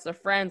 whether that's their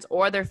friends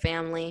or their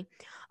family.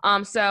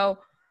 So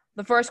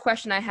the first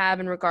question I have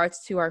in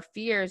regards to our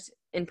fears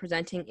in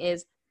presenting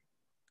is,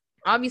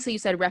 obviously you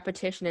said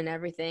repetition and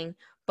everything,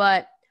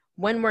 but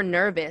when we're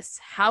nervous,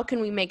 how can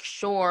we make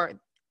sure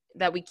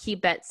that we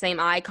keep that same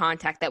eye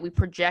contact, that we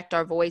project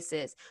our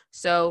voices,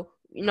 so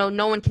no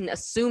one can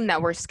assume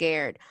that we're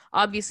scared?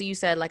 Obviously you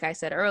said, like I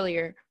said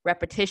earlier,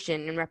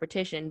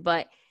 repetition,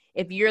 but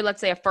if you're,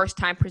 let's say, a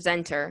first-time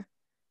presenter,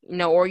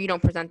 or you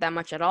don't present that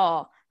much at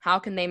all, how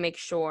can they make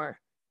sure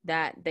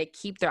that they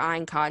keep their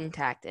eye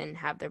contact and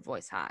have their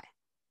voice high?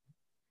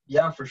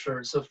 Yeah, for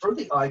sure. So for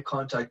the eye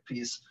contact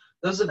piece,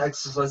 there's an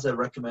exercise I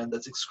recommend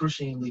that's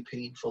excruciatingly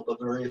painful but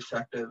very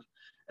effective.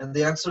 And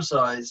the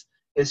exercise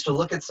is to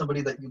look at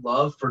somebody that you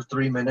love for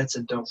 3 minutes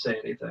and don't say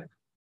anything.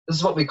 This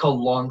is what we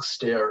call long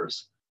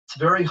stares. It's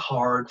very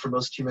hard for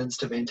most humans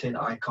to maintain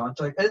eye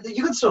contact. And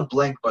you can still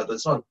blink, by the way.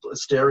 It's not a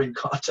staring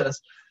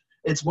contest.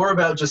 It's more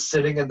about just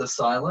sitting in the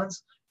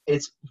silence.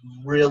 It's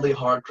really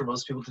hard for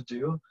most people to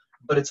do,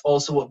 but it's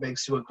also what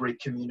makes you a great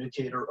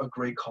communicator, a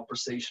great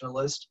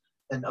conversationalist,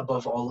 and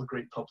above all, a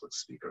great public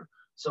speaker.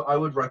 So I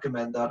would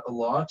recommend that a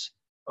lot.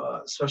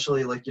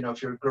 especially like,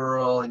 if you're a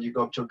girl and you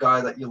go up to a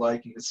guy that you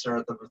like, you can stare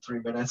at them for 3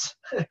 minutes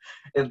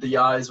in the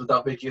eyes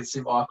without making it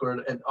seem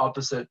awkward. And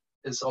opposite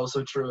is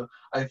also true.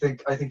 I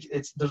think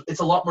it's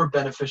a lot more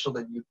beneficial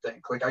than you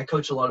think. Like I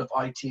coach a lot of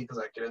IT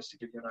executives, to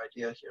give you an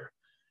idea here.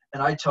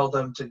 And I tell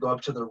them to go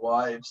up to their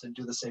wives and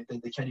do the same thing.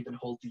 They can't even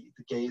hold the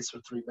gaze for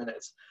 3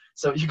 minutes.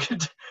 So you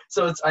could,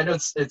 I know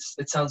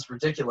it sounds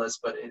ridiculous,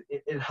 but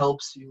it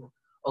helps you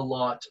a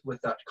lot with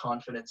that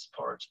confidence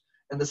part.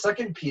 And the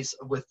second piece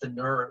with the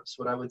nerves,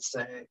 what I would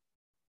say,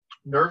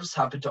 nerves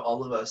happen to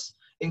all of us,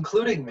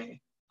 including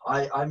me.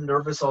 I'm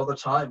nervous all the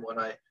time when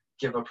I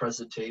give a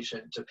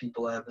presentation to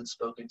people I haven't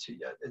spoken to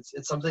yet.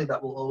 It's something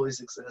that will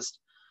always exist.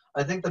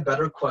 I think the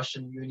better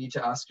question you need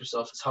to ask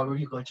yourself is, how are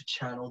you going to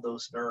channel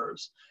those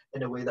nerves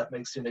in a way that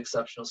makes you an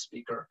exceptional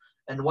speaker?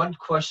 And one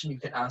question you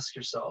can ask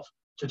yourself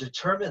to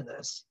determine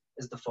this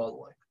is the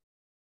following: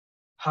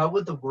 how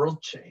would the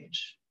world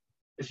change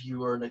if you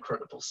were an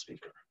incredible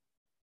speaker?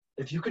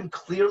 If you can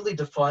clearly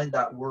define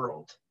that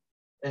world,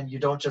 and you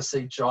don't just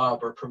say job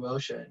or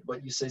promotion,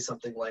 but you say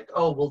something like,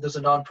 oh, well, there's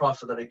a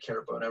nonprofit that I care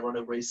about, and I want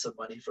to raise some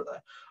money for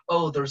that.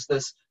 Oh, there's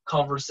this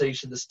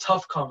conversation, this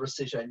tough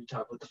conversation I need to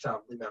have with a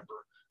family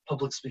member.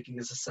 Public speaking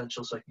is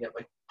essential so I can get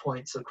my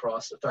points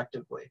across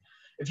effectively.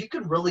 If you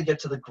can really get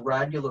to the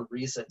granular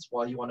reasons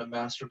why you want to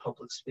master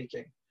public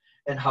speaking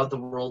and how the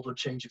world would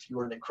change if you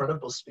were an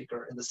incredible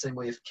speaker, in the same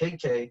way if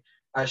KK,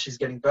 as she's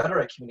getting better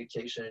at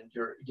communication,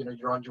 you're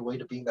on your way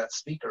to being that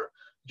speaker,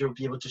 you'll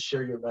be able to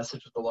share your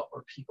message with a lot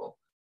more people,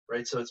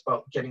 right? So it's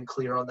about getting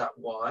clear on that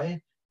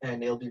why,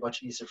 and it'll be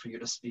much easier for you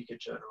to speak in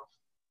general.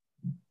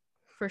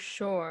 For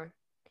sure.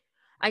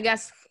 I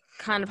guess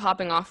kind of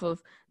hopping off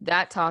of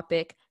that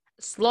topic,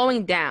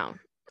 slowing down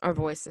our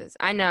voices.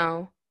 I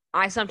know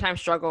I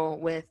sometimes struggle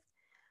with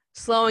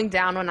slowing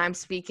down when I'm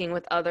speaking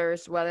with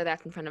others, whether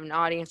that's in front of an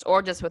audience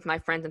or just with my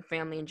friends and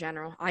family in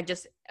general. I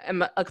just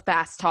am a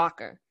fast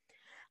talker.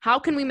 How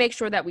can we make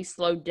sure that we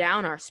slow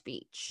down our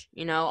speech?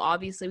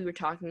 Obviously we were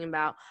talking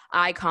about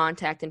eye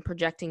contact and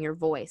projecting your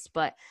voice,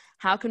 but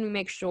how can we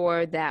make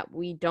sure that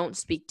we don't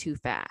speak too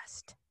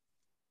fast?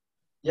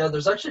 Yeah,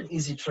 there's actually an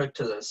easy trick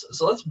to this.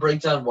 So let's break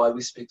down why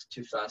we speak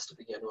too fast to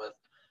begin with.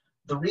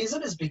 The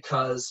reason is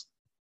because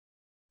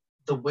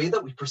the way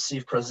that we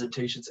perceive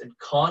presentations and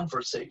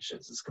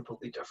conversations is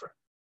completely different.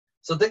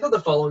 So think of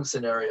the following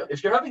scenario.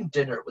 If you're having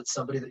dinner with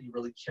somebody that you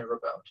really care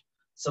about,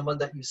 someone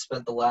that you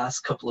spent the last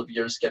couple of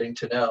years getting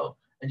to know,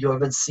 and you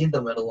haven't seen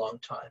them in a long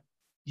time,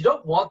 you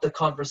don't want the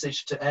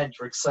conversation to end.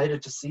 You're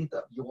excited to see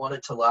them. You want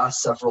it to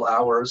last several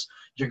hours.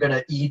 You're going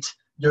to eat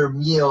your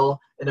meal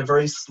in a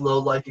very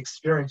slow-like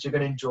experience. You're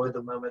going to enjoy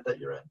the moment that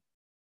you're in.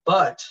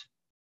 But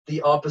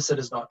the opposite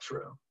is not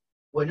true.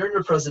 When you're in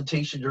your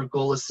presentation, your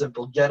goal is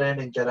simple: get in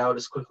and get out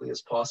as quickly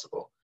as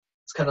possible.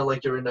 It's kind of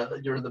like you're in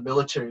the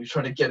military. You're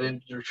trying to get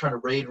in, you're trying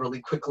to raid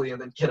really quickly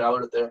and then get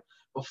out of there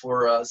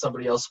before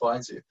somebody else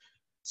finds you.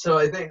 So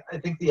I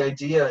think the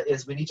idea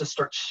is we need to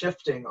start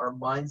shifting our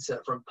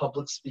mindset from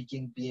public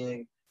speaking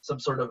being some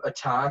sort of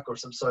attack or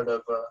some sort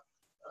of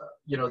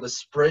the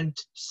sprint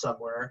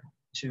somewhere,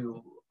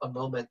 to a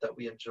moment that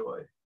we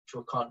enjoy, to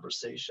a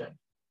conversation,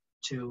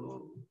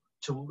 to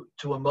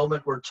a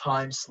moment where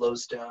time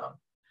slows down.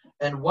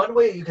 And one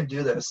way you can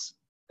do this,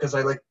 because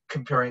I like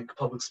comparing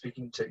public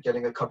speaking to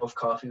getting a cup of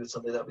coffee with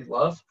somebody that we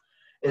love,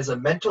 is a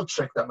mental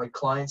trick that my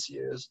clients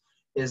use.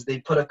 Is they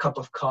put a cup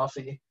of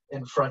coffee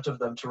in front of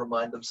them to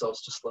remind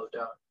themselves to slow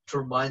down, to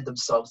remind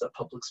themselves that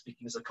public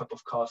speaking is a cup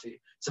of coffee.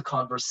 It's a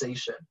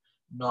conversation,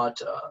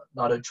 not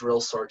a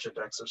drill sergeant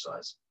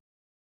exercise.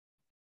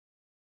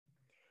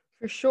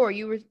 For sure.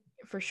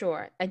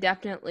 I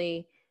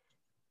definitely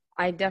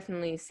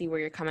see where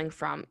you're coming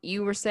from.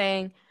 You were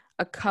saying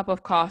a cup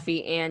of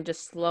coffee and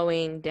just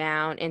slowing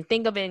down and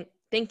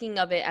thinking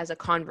of it as a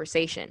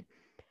conversation.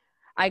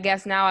 I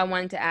guess now I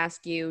wanted to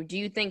ask you, do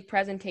you think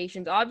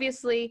presentations,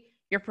 obviously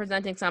you're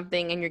presenting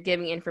something and you're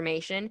giving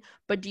information,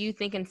 but do you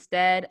think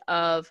instead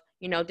of,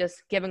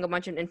 just giving a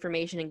bunch of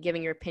information and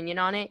giving your opinion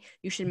on it,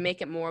 you should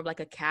make it more of like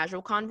a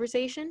casual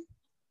conversation?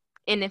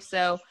 And if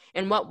so,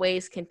 in what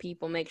ways can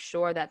people make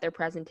sure that their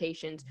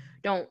presentations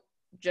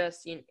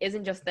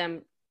isn't just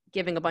them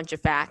giving a bunch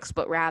of facts,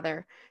 but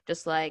rather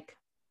just like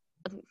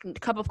a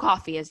cup of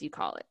coffee, as you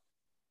call it?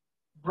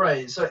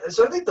 Right. So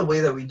I think the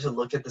way that we need to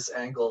look at this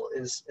angle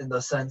is in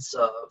the sense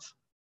of,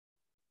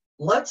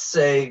 let's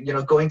say,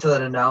 going to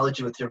that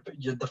analogy with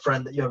the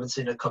friend that you haven't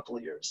seen in a couple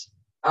of years.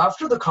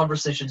 After the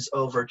conversation is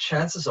over,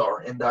 chances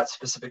are in that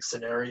specific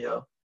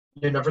scenario,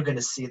 you're never going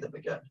to see them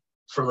again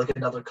for like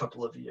another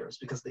couple of years,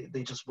 because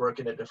they just work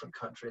in a different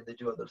country and they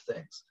do other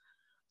things.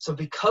 So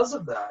because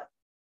of that,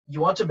 you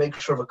want to make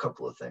sure of a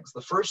couple of things.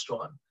 The first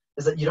one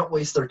is that you don't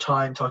waste their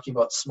time talking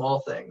about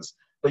small things,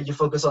 but you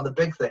focus on the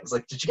big things.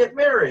 Like, did you get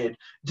married?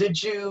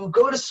 Did you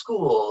go to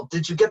school?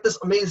 Did you get this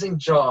amazing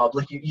job?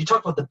 Like you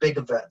talk about the big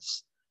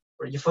events,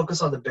 where you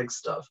focus on the big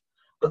stuff.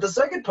 But the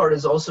second part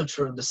is also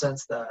true in the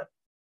sense that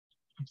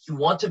you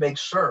want to make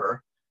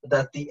sure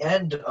that at the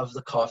end of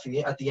the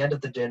coffee, at the end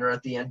of the dinner,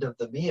 at the end of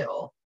the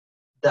meal,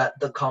 that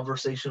the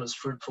conversation was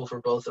fruitful for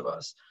both of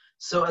us.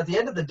 So at the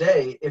end of the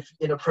day, if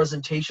in a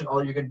presentation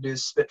all you're going to do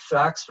is spit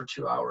facts for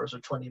 2 hours or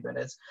 20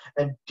 minutes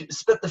and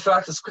spit the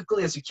facts as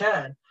quickly as you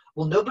can,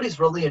 well, nobody's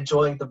really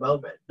enjoying the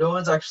moment. No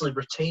one's actually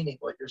retaining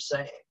what you're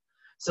saying.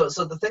 So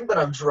the thing that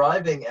I'm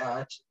driving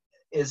at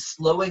is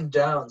slowing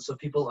down so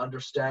people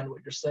understand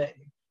what you're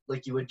saying,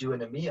 like you would do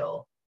in a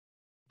meal,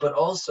 but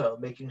also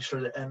making sure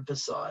to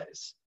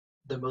emphasize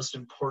the most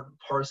important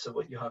parts of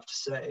what you have to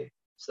say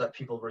so that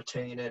people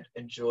retain it,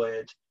 enjoy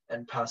it,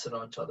 and pass it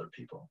on to other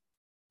people.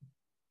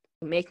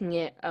 Making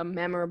it a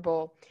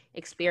memorable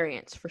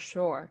experience for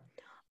sure.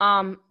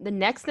 The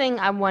next thing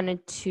I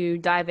wanted to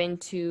dive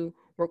into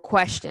were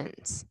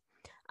questions.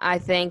 I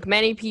think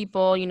many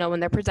people, when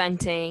they're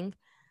presenting,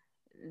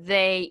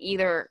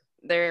 they're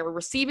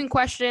receiving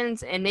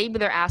questions and maybe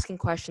they're asking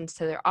questions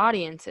to their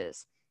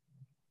audiences.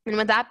 And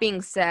with that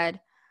being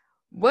said,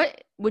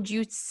 what would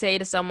you say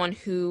to someone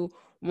who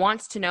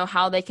wants to know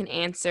how they can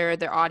answer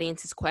their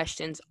audience's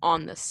questions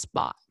on the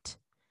spot?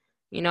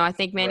 I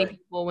think many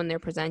people, when they're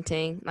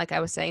presenting, like I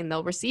was saying,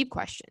 they'll receive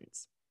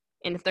questions.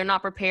 And if they're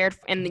not prepared,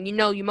 and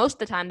you most of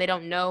the time, they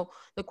don't know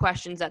the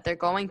questions that they're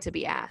going to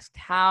be asked.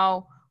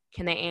 How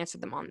can they answer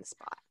them on the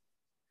spot?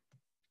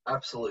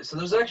 Absolutely. So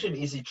there's actually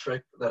an easy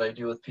trick that I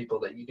do with people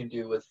that you can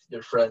do with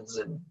your friends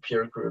and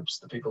peer groups,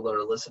 the people that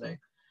are listening,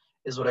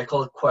 is what I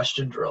call a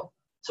question drill.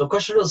 So a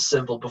question drill is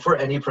simple. Before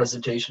any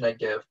presentation I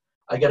give,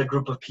 I get a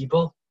group of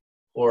people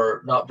who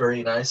are not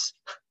very nice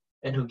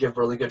and who give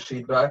really good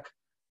feedback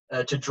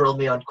to drill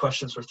me on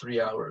questions for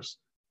 3 hours.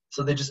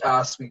 So they just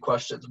ask me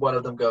questions. One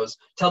of them goes,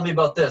 tell me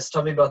about this,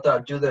 tell me about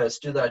that, do this,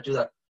 do that, do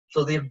that.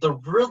 So they're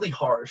really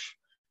harsh.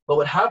 But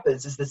what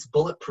happens is this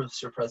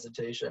bulletproofs your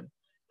presentation.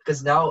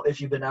 Because now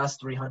if you've been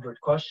asked 300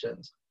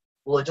 questions,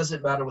 well, it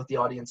doesn't matter what the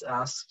audience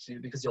asks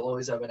you because you'll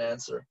always have an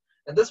answer.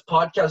 And this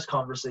podcast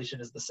conversation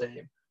is the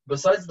same.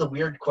 Besides the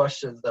weird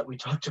questions that we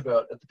talked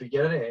about at the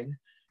beginning,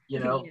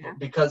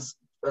 because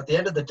at the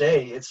end of the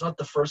day, it's not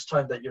the first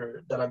time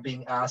that I'm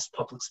being asked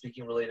public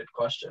speaking related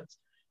questions.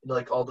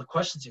 Like all the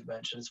questions you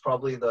mentioned, it's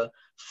probably the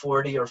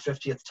 40 or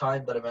 50th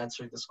time that I'm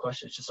answering this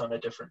question. It's just on a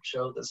different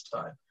show this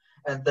time.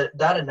 And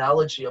that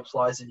analogy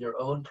applies in your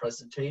own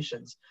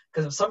presentations,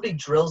 because if somebody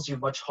drills you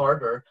much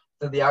harder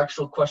than the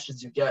actual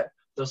questions you get,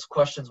 those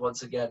questions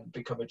once again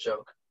become a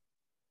joke.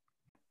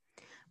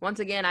 Once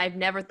again, I've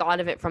never thought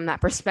of it from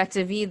that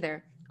perspective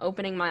either.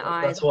 Opening my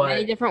eyes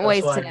many different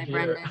ways today,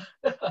 Brendan.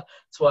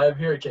 That's why I'm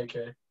here,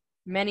 KK.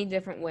 Many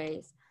different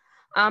ways.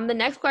 The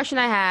next question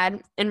I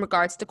had in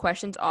regards to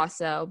questions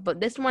also, but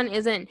this one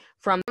isn't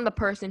from the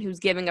person who's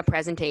giving a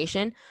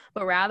presentation,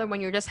 but rather when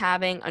you're just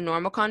having a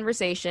normal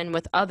conversation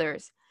with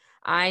others.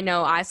 I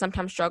know I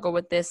sometimes struggle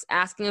with this,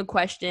 asking a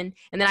question,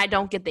 and then I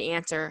don't get the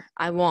answer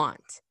I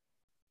want.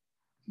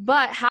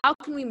 But how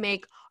can we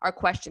make our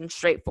questions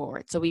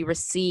straightforward so we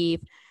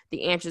receive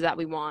the answers that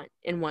we want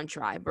in one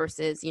try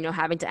versus,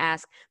 having to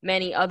ask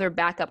many other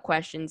backup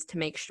questions to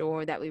make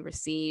sure that we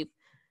receive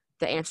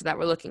the answer that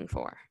we're looking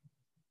for?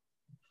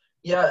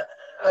 Yeah,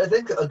 I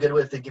think a good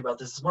way of thinking about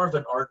this is more of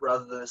an art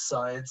rather than a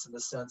science, in the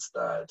sense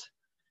that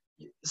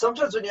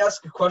sometimes when you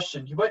ask a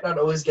question, you might not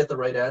always get the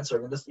right answer.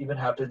 I mean, this even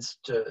happens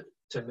to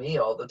me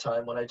all the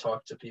time when I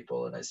talk to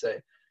people and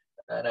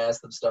I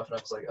ask them stuff and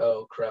I was like,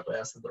 oh crap, I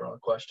asked them the wrong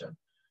question.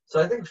 So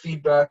I think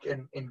feedback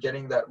and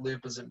getting that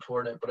loop is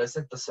important, but I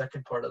think the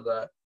second part of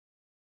that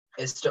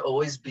is to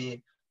always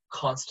be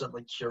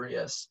constantly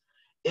curious.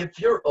 If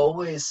you're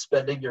always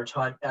spending your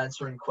time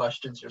answering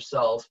questions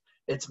yourself,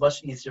 it's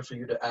much easier for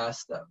you to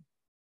ask them.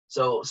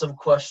 So some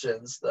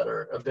questions that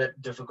are a bit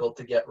difficult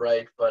to get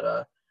right, but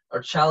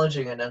are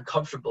challenging and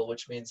uncomfortable,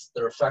 which means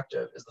they're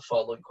effective, is the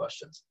following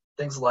questions.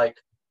 Things like,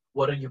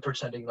 what are you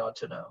pretending not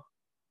to know?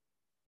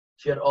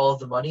 If you had all of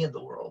the money in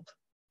the world,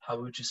 how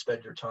would you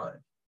spend your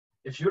time?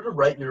 If you were to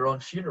write your own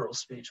funeral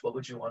speech, what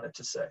would you want it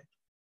to say?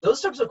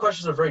 Those types of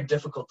questions are very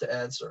difficult to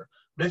answer.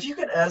 But if you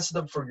can answer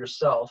them for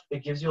yourself,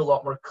 it gives you a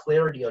lot more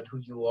clarity on who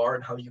you are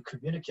and how you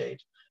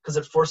communicate, because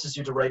it forces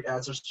you to write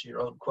answers to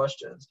your own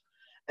questions.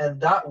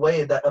 And that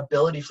way, that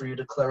ability for you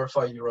to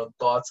clarify your own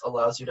thoughts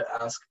allows you to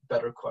ask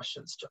better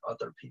questions to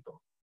other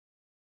people.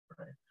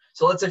 Right?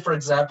 So let's say, for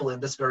example, in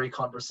this very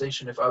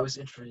conversation, if I was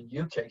interviewing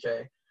you,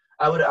 KK,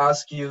 I would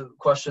ask you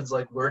questions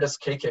like, where does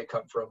KK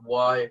come from?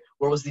 Why?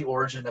 Where was the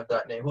origin of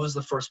that name? Who was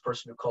the first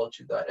person who called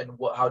you that? And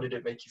how did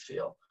it make you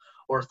feel?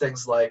 Or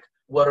things like,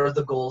 what are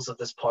the goals of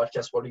this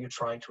podcast? What are you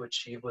trying to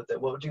achieve with it?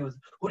 Who do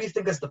you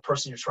think is the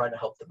person you're trying to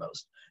help the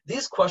most?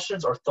 These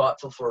questions are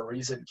thoughtful for a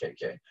reason,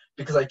 KK,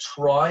 because I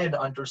try and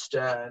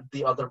understand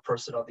the other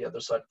person on the other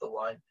side of the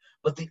line.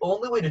 But the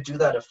only way to do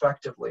that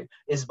effectively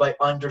is by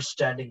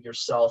understanding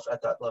yourself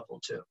at that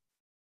level too.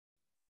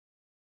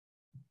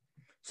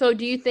 So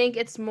do you think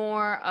it's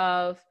more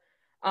of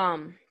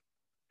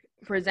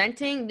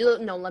presenting?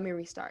 No, let me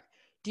restart.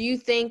 Do you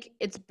think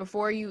it's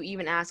before you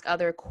even ask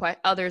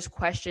others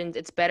questions,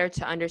 it's better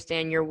to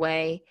understand your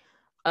way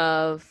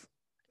of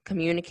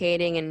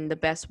communicating in the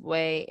best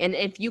way? And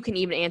if you can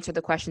even answer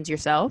the questions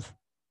yourself?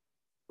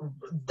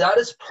 That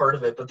is part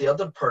of it, but the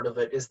other part of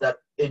it is that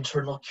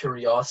internal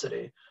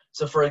curiosity.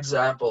 So for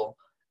example,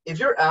 if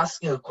you're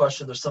asking a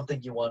question, there's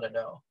something you want to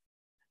know.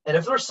 And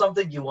if there's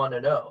something you want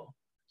to know,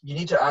 you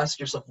need to ask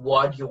yourself,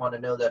 why do you want to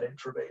know that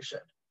information?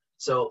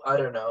 So I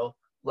don't know,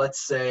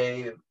 let's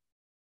say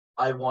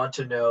I want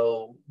to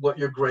know what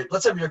your grade,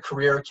 let's say I'm your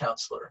career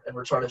counselor and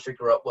we're trying to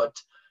figure out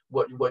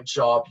what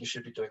job you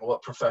should be doing,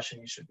 what profession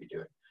you should be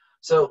doing.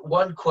 So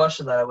one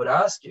question that I would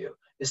ask you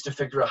is to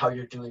figure out how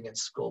you're doing in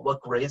school.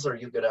 What grades are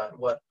you good at?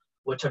 What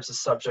types of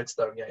subjects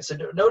that I'm getting? So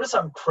notice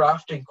I'm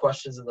crafting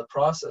questions in the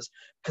process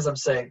because I'm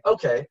saying,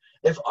 okay,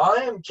 if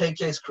I am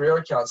KK's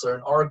career counselor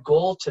and our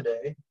goal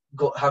today,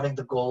 having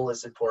the goal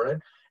is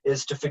important,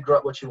 is to figure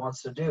out what she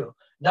wants to do.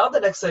 Now the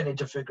next thing I need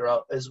to figure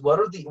out is what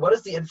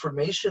is the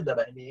information that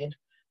I need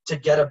to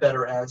get a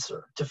better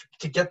answer,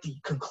 to get the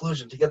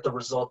conclusion, to get the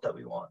result that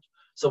we want.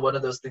 So one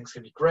of those things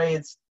could be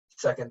grades.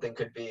 Second thing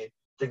could be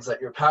things that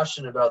you're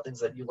passionate about, things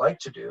that you like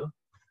to do.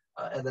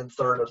 And then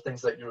third are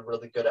things that you're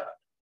really good at.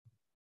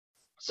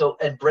 So,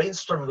 and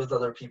brainstorming with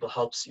other people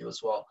helps you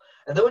as well.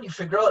 And then when you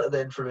figure out the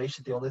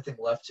information, the only thing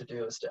left to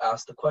do is to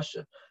ask the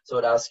question. So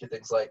it asks you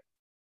things like,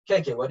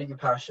 KK, what are you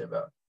passionate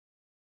about?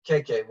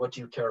 KK, what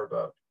do you care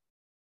about?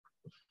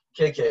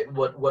 KK,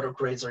 what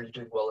grades are you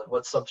doing well in?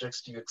 What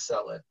subjects do you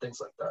excel in?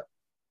 Things like that.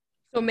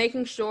 So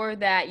making sure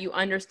that you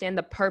understand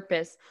the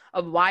purpose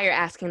of why you're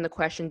asking the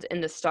questions in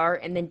the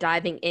start and then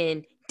diving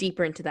in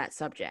deeper into that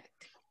subject.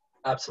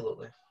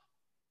 Absolutely.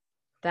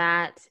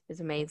 That is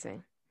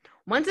amazing.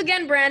 Once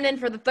again, Brandon,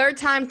 for the third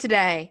time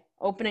today,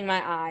 opening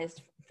my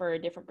eyes for a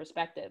different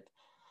perspective.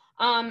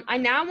 I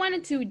now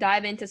wanted to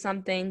dive into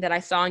something that I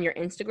saw on your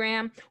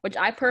Instagram, which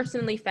I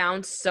personally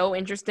found so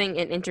interesting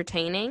and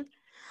entertaining.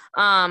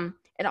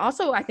 It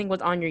also, I think,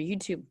 was on your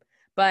YouTube,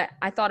 but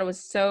I thought it was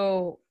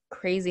so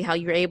crazy how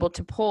you were able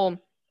to pull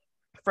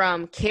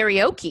from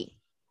karaoke.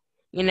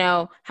 You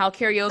know, how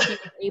karaoke is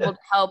able to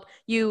help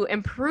you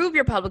improve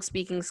your public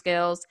speaking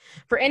skills.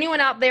 For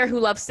anyone out there who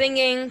loves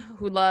singing,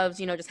 who loves,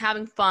 just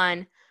having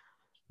fun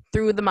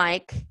through the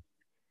mic,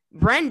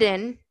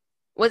 Brendan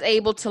was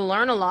able to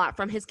learn a lot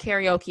from his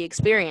karaoke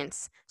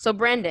experience. So,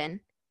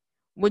 Brendan,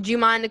 would you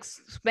mind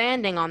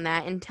expanding on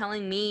that and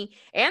telling me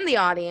and the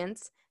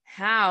audience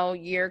how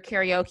your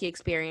karaoke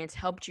experience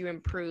helped you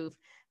improve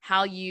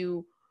how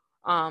you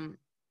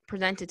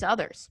present it to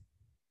others?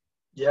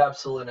 Yeah,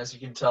 absolutely. And as you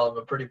can tell, I'm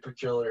a pretty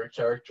peculiar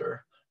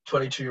character.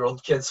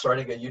 22-year-old kid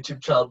starting a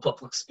YouTube channel,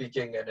 public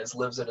speaking, and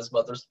lives in his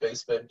mother's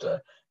basement,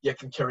 yet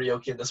can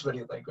karaoke in this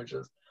many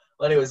languages.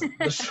 Well, anyways,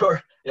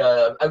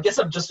 yeah, I guess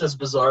I'm just as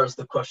bizarre as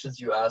the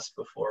questions you asked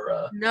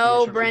before.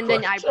 No,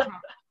 Brendan,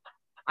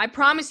 I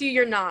promise you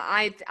you're not.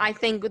 I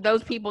think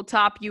those people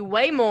top you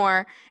way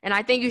more, and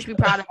I think you should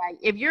be proud of that.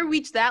 If you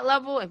reach that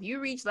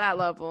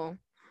level,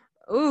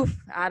 oof,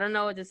 I don't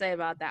know what to say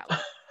about that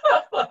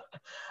one.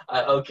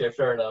 Okay,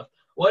 fair enough.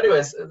 Well,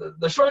 anyways,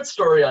 the short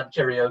story on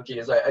karaoke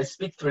is I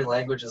speak 3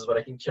 languages, but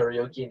I can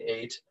karaoke in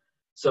 8.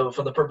 So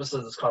for the purpose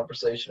of this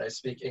conversation, I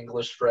speak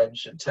English,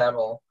 French, and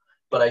Tamil,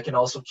 but I can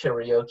also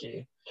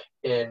karaoke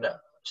in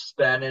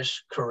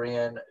Spanish,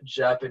 Korean,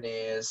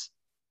 Japanese,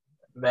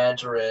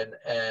 Mandarin,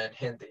 and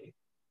Hindi.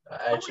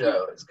 Actually,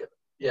 I was good.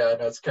 Yeah,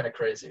 no, it's kind of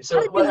crazy.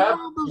 So what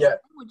happened? Yeah.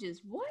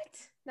 Languages? What?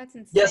 That's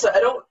insane. Yes,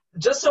 I don't.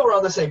 Just so we're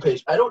on the same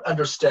page, I don't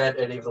understand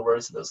any of the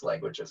words in those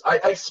languages.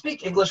 I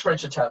speak English,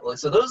 French, and Tamil.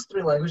 So those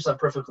 3 languages I'm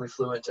perfectly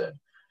fluent in, and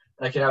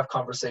I can have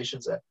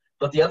conversations in.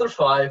 But the other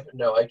 5,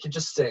 no, I can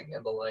just sing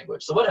in the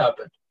language. So what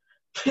happened?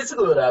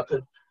 Basically, what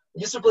happened? I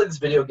used to play this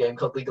video game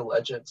called League of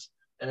Legends,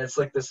 and it's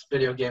like this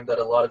video game that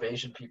a lot of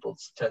Asian people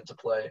tend to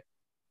play.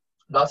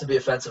 Not to be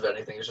offensive or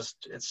anything, it's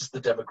just the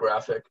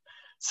demographic.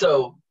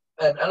 So,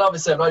 and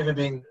obviously I'm not even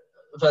being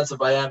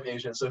offensive. I am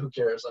Asian, so who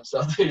cares? I'm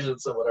South Asian,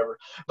 so whatever.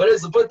 But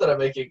the point that I'm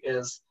making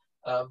is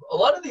a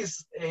lot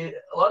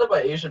of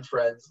my Asian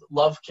friends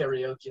love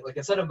karaoke. Like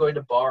instead of going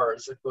to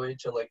bars and going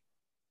to like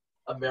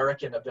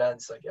American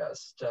events, I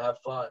guess, to have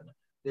fun,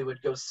 they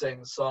would go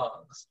sing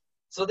songs.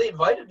 So they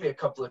invited me a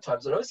couple of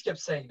times. I always kept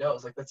saying no. I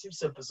was like, that seems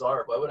so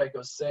bizarre. Why would I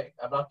go sing?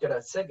 I'm not good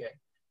at singing.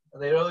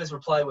 And they'd always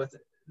reply with,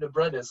 no,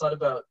 Brenda, it's not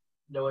about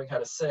knowing how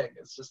to sing.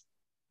 It's just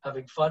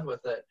having fun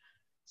with it.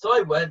 So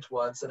I went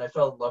once and I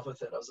fell in love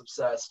with it. I was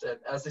obsessed. And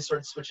as they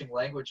started switching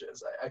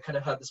languages, I kind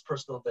of had this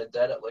personal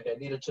vendetta. Like I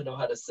needed to know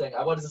how to sing.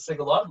 I wanted to sing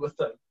along with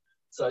them.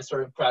 So I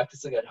started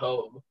practicing at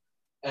home.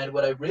 And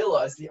when I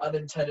realized the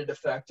unintended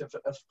effect of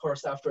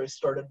course, after I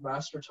started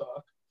Master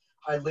Talk,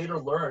 I later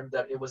learned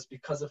that it was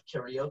because of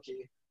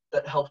karaoke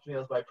that helped me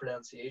with my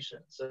pronunciation.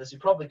 So as you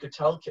probably could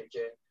tell,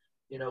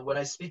 KK, when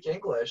I speak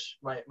English,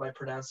 my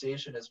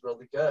pronunciation is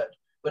really good.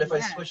 But if I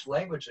switch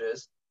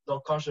languages,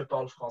 donc quand je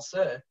parle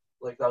français,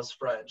 like that was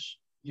French,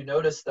 you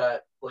notice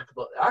that like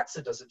the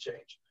accent doesn't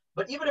change.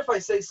 But even if I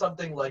say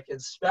something like in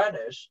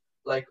Spanish,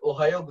 like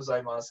Ohayo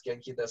gozaimasu,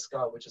 genki desu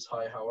ka, which is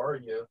hi, how are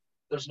you?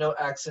 There's no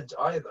accent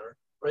either,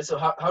 right? So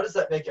how does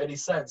that make any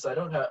sense?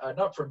 I'm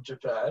not from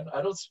Japan.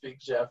 I don't speak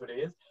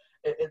Japanese.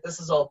 This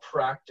is all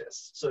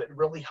practice. So it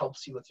really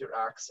helps you with your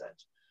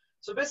accent.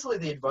 So basically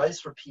the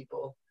advice for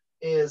people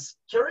is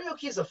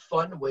karaoke is a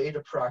fun way to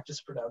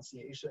practice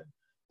pronunciation.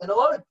 And a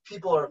lot of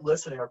people are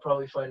listening are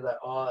probably finding that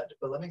odd,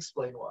 but let me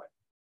explain why.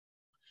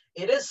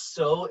 It is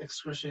so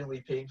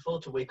excruciatingly painful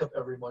to wake up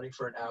every morning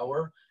for an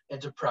hour and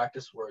to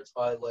practice words.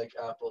 I like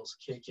apples.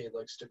 KK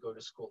likes to go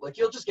to school. Like,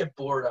 you'll just get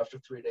bored after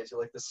 3 days.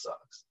 You're like, this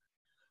sucks.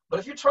 But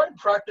if you try and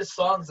practice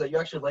songs that you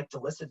actually like to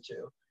listen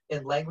to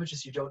in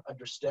languages you don't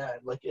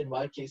understand, like in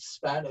my case,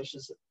 Spanish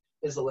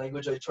is a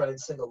language I try and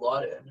sing a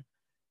lot in.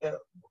 And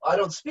I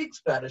don't speak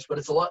Spanish, but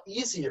it's a lot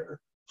easier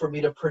for me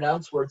to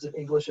pronounce words in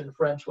English and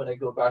French when I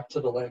go back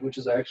to the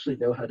languages I actually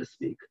know how to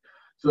speak.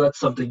 So that's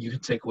something you can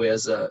take away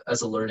as a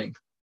learning.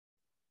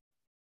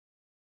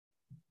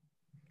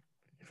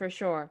 For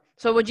sure.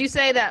 So would you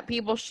say that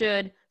people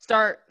should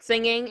start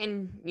singing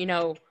and, you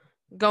know,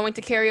 going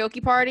to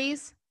karaoke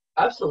parties?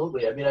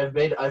 Absolutely. I mean, I've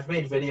made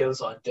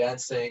videos on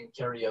dancing,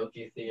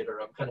 karaoke, theater.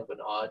 I'm kind of an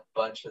odd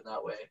bunch in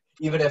that way.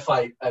 Even if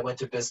I went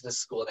to business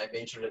school and I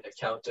majored in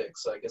accounting,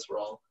 so I guess we're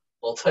all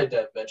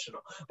multidimensional.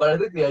 But I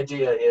think the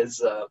idea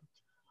is,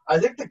 I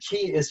think the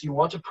key is you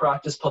want to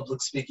practice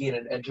public speaking in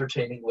an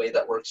entertaining way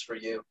that works for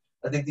you.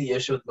 I think the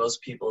issue with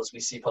most people is we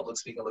see public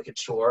speaking like a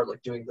chore,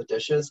 like doing the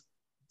dishes.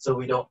 So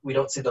we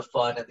don't see the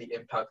fun and the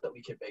impact that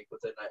we can make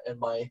with it. And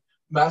my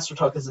master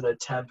talk is an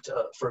attempt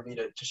for me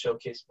to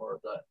showcase more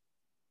of that.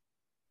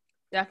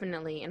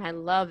 Definitely. And I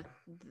love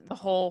the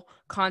whole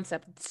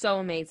concept. It's so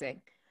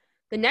amazing.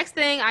 The next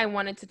thing I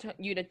wanted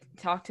you to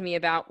talk to me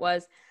about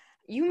was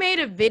you made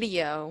a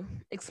video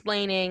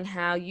explaining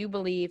how you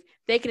believe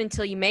fake it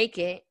until you make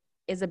it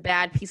is a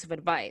bad piece of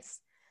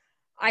advice.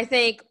 I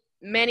think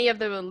many of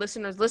the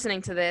listeners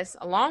listening to this,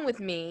 along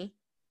with me,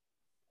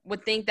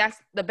 would think that's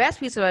the best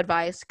piece of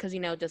advice because, you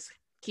know, just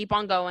keep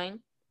on going.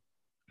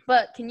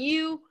 But can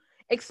you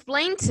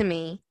explain to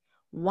me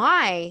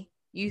why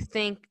you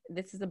think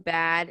this is a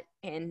bad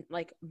and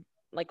like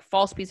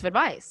false piece of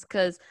advice?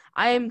 Because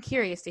I am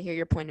curious to hear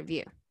your point of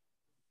view.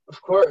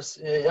 Of course,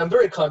 I'm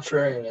very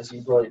contrarian, as you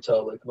can probably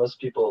tell. Like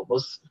most people,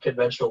 most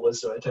conventional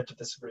wisdom, I tend to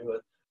disagree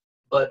with.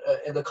 But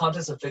in the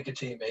context of fake it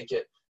till you make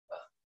it,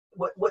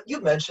 what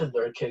you mentioned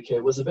there,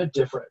 KK, was a bit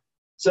different.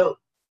 So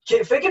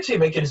fake it till you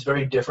make it is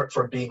very different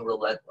from being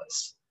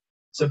relentless.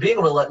 So being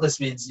relentless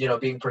means, you know,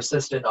 being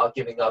persistent, not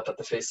giving up at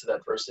the face of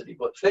adversity.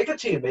 What fake it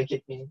till you make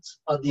it means,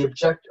 on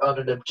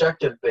an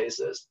objective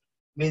basis,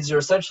 means you're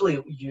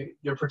essentially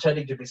you're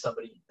pretending to be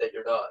somebody that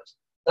you're not.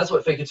 That's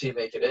what fake it till you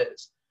make it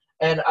is.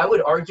 And I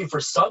would argue for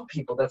some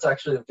people that's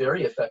actually a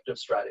very effective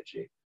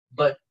strategy.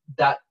 But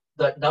that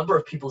number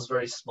of people is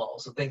very small.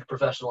 So think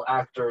professional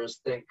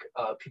actors, think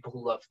people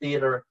who love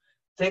theater,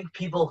 think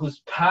people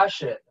whose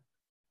passion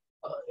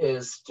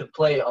is to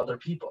play other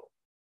people.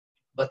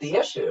 But the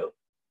issue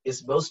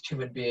is most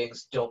human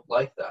beings don't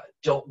like that,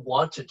 don't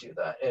want to do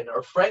that, and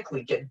are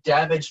frankly get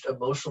damaged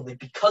emotionally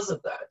because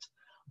of that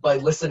by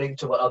listening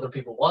to what other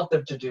people want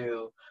them to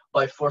do,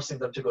 by forcing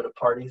them to go to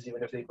parties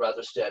even if they'd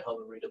rather stay at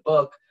home and read a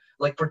book.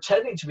 Like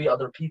pretending to be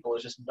other people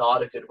is just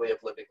not a good way of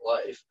living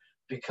life,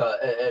 because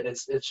and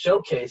it's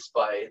showcased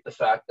by the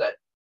fact that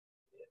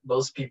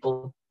most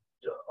people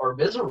are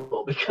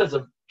miserable because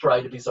of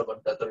trying to be someone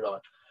that they're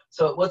not.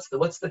 So what's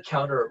the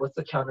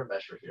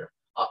countermeasure here?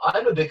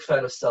 I'm a big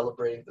fan of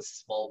celebrating the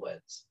small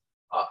wins.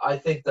 I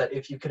think that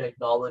if you can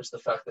acknowledge the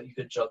fact that you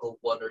can juggle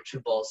one or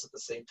two balls at the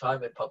same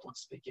time in public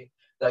speaking,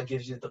 that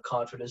gives you the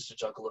confidence to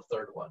juggle a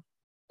third one,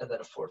 and then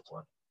a fourth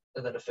one,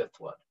 and then a fifth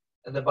one.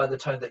 And then by the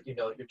time that you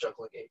know, you're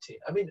juggling 18.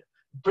 I mean,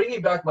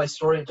 bringing back my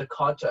story into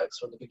context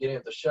from the beginning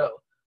of the show,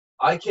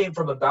 I came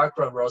from a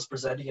background where I was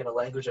presenting in a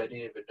language I didn't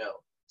even know.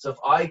 So if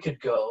I could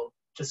go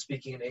to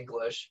speaking in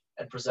English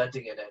and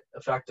presenting in it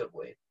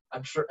effectively,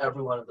 I'm sure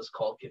everyone on this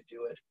call can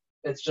do it.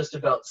 It's just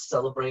about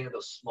celebrating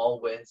those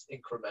small wins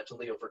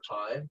incrementally over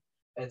time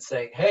and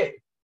saying, hey,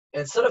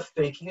 instead of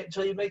faking it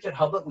until you make it,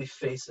 how about we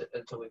face it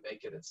until we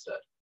make it instead?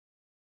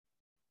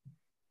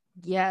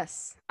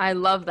 Yes, I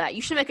love that.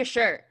 You should make a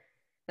shirt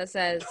that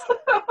says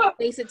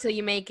face it till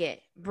you make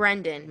it.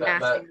 Brendan,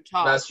 Master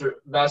Talk.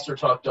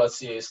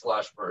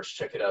 Mastertalk.ca/merch.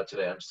 Check it out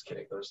today. I'm just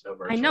kidding. There's no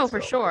merch. I know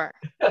for sure.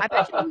 I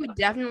bet you would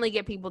definitely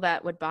get people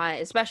that would buy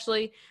it,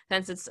 especially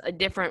since it's a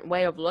different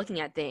way of looking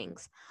at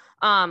things.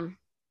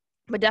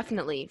 But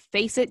definitely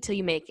face it till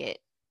you make it.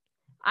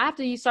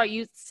 After you start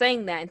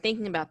saying that and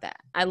thinking about that,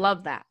 I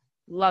love that.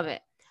 Love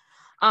it.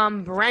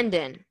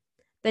 Brendan,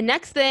 the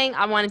next thing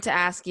I wanted to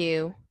ask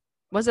you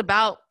was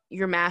about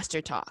your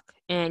Master Talk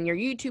and your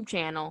YouTube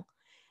channel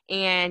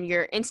and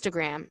your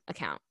Instagram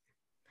account.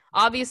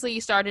 Obviously,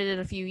 you started it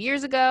a few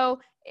years ago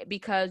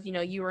because, you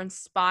know, you were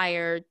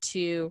inspired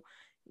to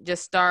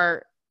just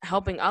start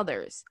helping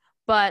others.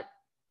 But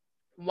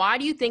why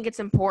do you think it's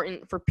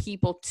important for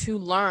people to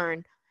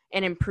learn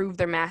and improve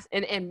their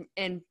and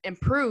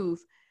improve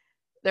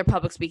their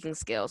public speaking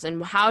skills?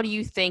 And how do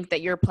you think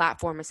that your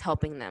platform is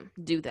helping them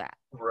do that?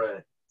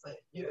 Right.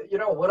 You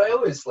know, what I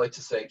always like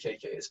to say,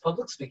 KK, is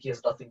public speaking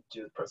has nothing to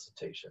do with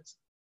presentations.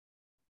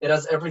 It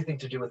has everything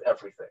to do with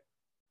everything.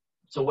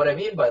 So what I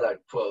mean by that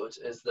quote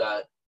is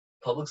that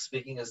public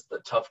speaking is the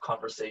tough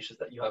conversations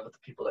that you have with the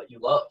people that you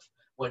love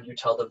when you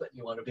tell them that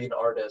you want to be an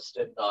artist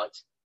and not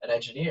an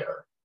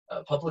engineer.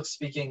 Public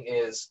speaking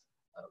is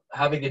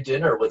having a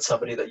dinner with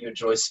somebody that you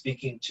enjoy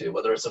speaking to,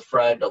 whether it's a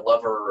friend, a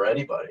lover, or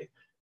anybody.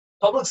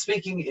 Public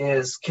speaking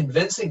is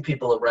convincing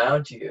people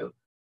around you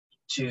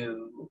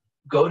to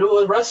go to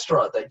a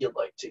restaurant that you'd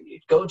like to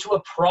eat, go to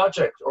a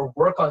project or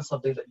work on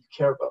something that you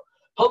care about.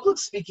 Public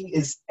speaking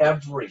is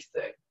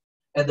everything.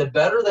 And the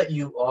better that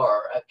you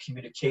are at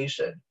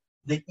communication,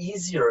 the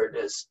easier it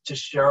is to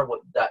share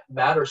what that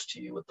matters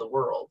to you with the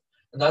world.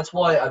 And that's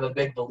why I'm a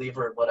big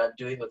believer in what I'm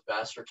doing with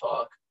Master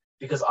Talk,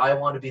 because I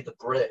want to be the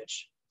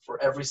bridge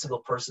for every single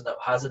person that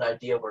has an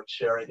idea worth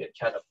sharing and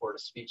can't afford a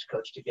speech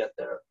coach to get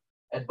there.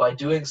 And by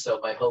doing so,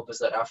 my hope is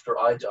that after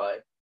I die,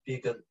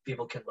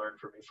 people can learn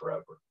from me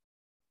forever.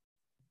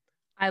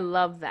 I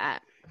love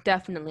that.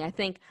 Definitely.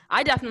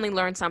 I definitely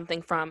learned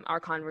something from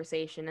our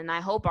conversation, and I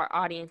hope our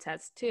audience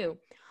has too.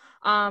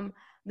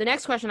 The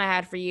next question I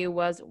had for you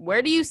was,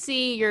 where do you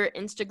see your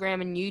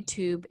Instagram and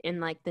YouTube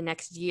in like the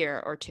next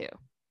year or two?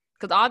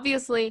 Because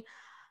obviously,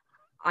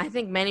 I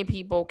think many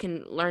people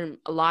can learn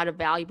a lot of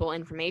valuable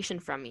information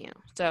from you.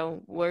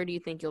 So where do you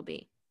think you'll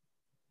be?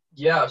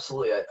 Yeah,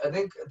 absolutely. I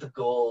think the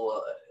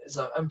goal is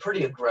I'm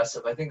pretty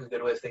aggressive. I think a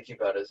good way of thinking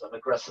about it is I'm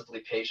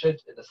aggressively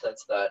patient in the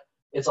sense that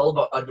it's all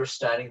about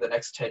understanding the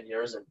next 10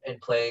 years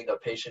and playing a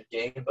patient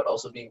game, but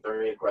also being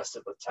very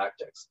aggressive with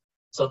tactics.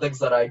 So things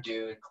that I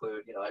do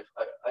include,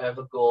 I have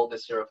a goal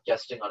this year of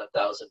guesting on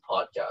 1,000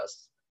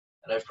 podcasts,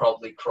 and I've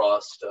probably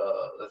crossed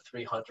the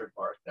 300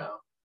 mark now.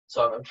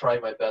 So I'm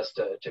trying my best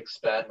to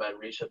expand my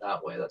reach in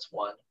that way. That's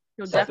one.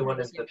 You'll Second one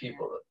definitely is the get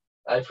people.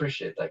 I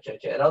appreciate that,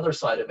 KK. Another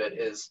side of it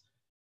is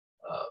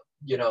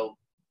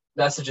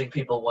messaging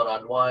people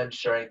one-on-one,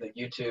 sharing the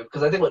YouTube.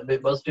 Because I think what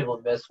most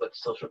people miss with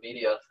social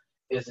media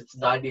is it's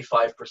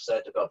 95%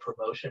 about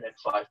promotion and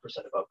 5%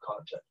 about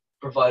content,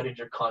 provided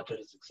your content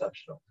is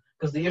exceptional.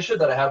 Because the issue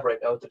that I have right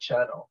now with the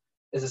channel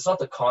is it's not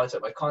the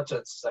content. My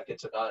content's second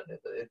to none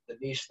in the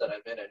niche that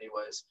I'm in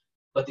anyways.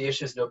 But the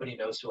issue is nobody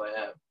knows who I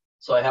am.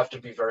 So I have to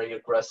be very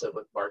aggressive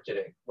with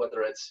marketing,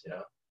 whether it's,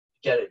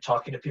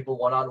 talking to people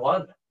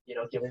one-on-one,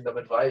 giving them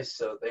advice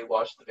so they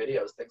watch the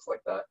videos, things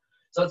like that.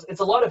 So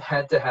it's a lot of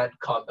hand-to-hand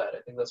combat.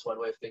 I think that's one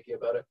way of thinking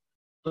about it.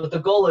 But the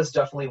goal is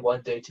definitely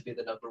one day to be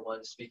the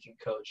 #1 speaking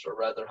coach, or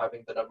rather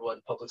having the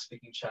 #1 public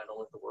speaking channel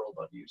in the world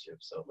on YouTube.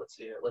 So let's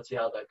see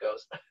how that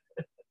goes.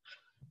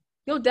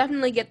 You'll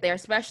definitely get there,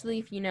 especially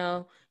if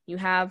you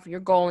have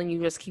your goal and you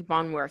just keep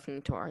on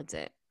working towards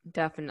it.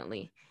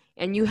 Definitely.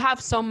 And you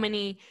have so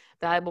many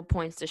valuable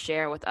points to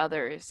share with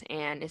others,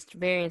 and it's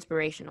very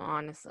inspirational,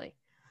 honestly.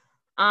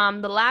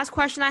 The last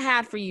question I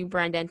had for you,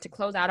 Brendan, to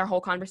close out our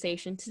whole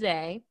conversation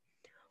today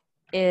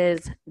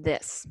is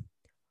this.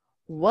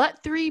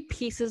 What 3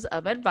 pieces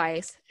of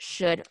advice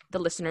should the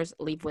listeners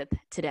leave with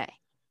today?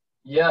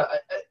 Yeah,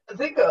 I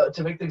think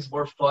to make things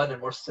more fun and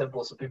more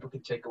simple so people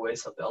can take away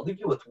something, I'll leave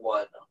you with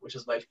one, which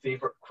is my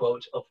favorite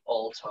quote of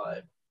all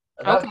time.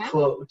 And that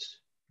quote,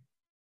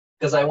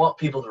 because I want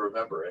people to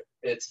remember it,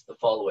 it's the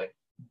following.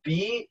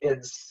 Be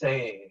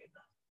insane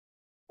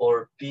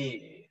or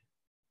be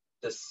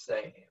the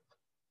same.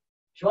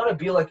 If you want to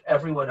be like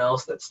everyone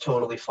else, that's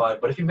totally fine.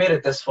 But if you made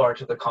it this far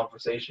into the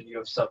conversation, you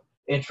have some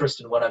interest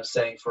in what I'm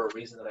saying for a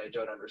reason that I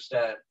don't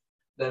understand,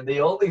 then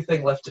the only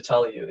thing left to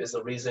tell you is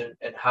the reason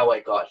and how I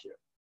got here.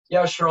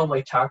 Yeah, sure, all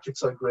my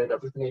tactics are great.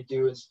 Everything I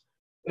do is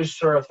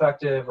sure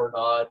effective or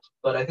not.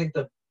 But I think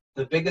the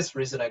biggest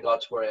reason I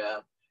got to where I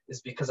am is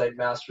because I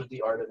mastered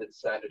the art of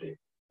insanity.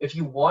 If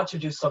you want to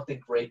do something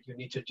great, you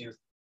need to do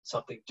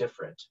something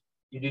different.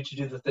 You need to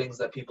do the things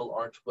that people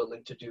aren't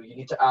willing to do. You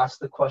need to ask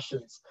the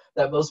questions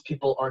that most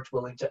people aren't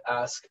willing to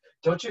ask.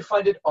 Don't you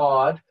find it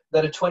odd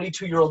that a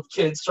 22-year-old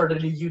kid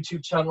started a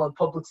YouTube channel on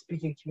public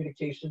speaking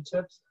communication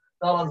tips,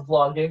 not on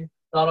vlogging,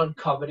 not on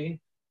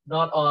comedy,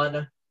 not on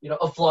a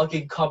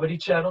vlogging comedy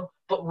channel,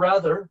 but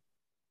rather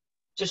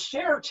to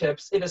share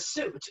tips in a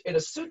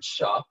suit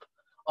shop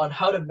on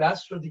how to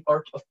master the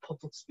art of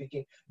public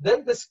speaking.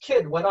 Then this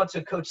kid went on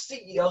to coach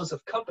CEOs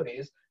of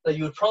companies that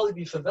you would probably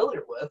be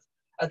familiar with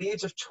at the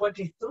age of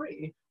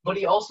 23, but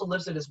he also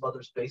lives in his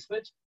mother's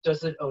basement,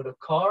 doesn't own a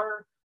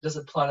car,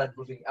 doesn't plan on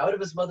moving out of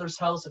his mother's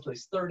house until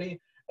he's 30,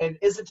 and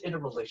isn't in a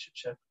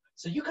relationship.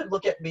 So you can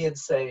look at me and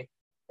say,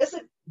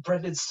 isn't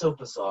Brendan so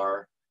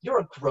bizarre? You're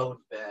a grown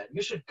man.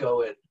 You should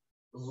go and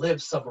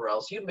live somewhere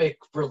else. You make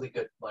really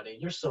good money.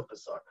 You're so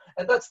bizarre.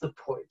 And that's the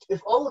point.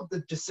 If all of the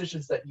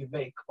decisions that you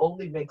make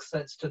only make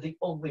sense to the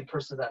only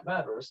person that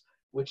matters,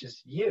 which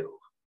is you,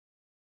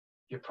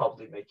 you're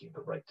probably making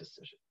the right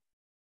decision.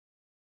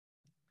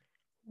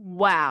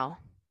 Wow.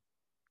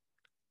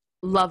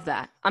 Love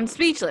that. I'm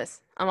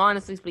speechless. I'm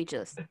honestly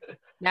speechless.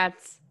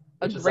 That's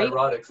Which is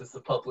ironic, it's the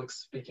public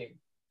speaking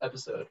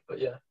episode, but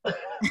yeah.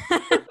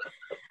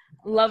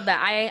 Love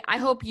that. I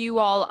hope you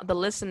all, the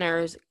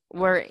listeners,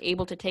 were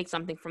able to take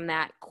something from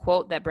that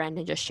quote that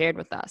Brendan just shared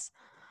with us.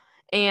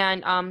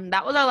 And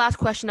that was our last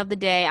question of the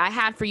day I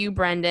had for you,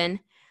 Brendan.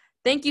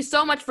 Thank you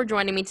so much for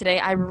joining me today.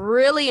 I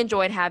really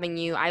enjoyed having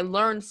you. I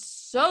learned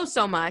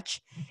so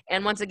much.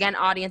 And once again,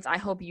 audience, I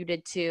hope you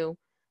did too.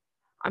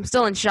 I'm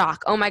still in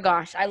shock. Oh my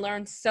gosh, I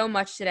learned so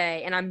much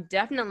today, and I'm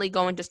definitely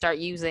going to start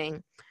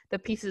using the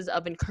pieces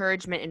of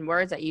encouragement and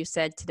words that you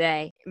said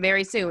today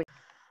very soon.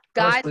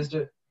 Guys, Guys, please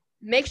do.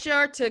 Make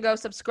sure to go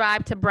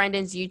subscribe to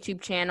Brendan's YouTube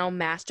channel,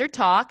 Master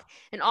Talk,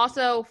 and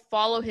also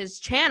follow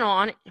his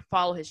Instagram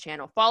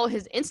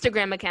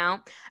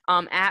account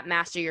at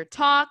Master Your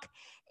Talk.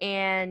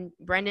 And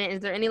Brendan,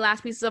 is there any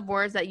last pieces of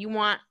words that you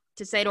want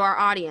to say to our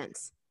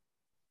audience?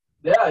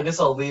 Yeah, I guess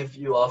I'll leave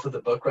you off with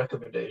a book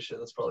recommendation.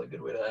 That's probably a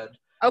good way to end.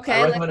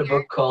 Okay, I recommend a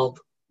book called,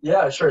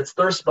 yeah, sure, it's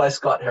Thirst by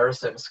Scott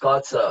Harrison.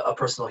 Scott's a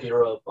personal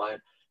hero of mine.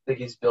 I think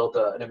he's built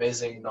an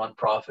amazing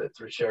nonprofit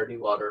through Charity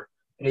Water.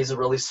 And he's a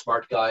really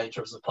smart guy in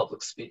terms of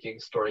public speaking,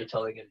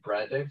 storytelling, and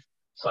branding.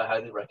 So I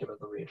highly recommend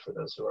the read for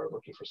those who are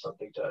looking for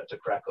something to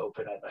crack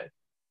open at night.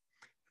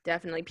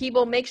 Definitely.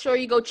 People, make sure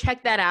you go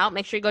check that out.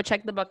 Make sure you go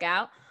check the book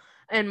out.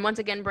 And once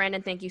again,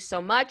 Brandon, thank you so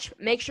much.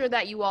 Make sure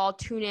that you all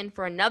tune in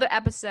for another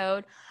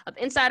episode of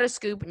Insider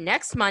Scoop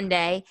next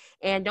Monday.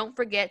 And don't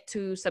forget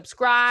to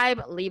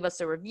subscribe, leave us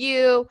a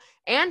review,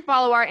 and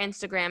follow our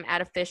Instagram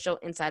at Official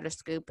Insider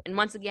Scoop. And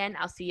once again,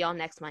 I'll see y'all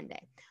next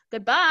Monday.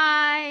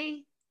 Goodbye.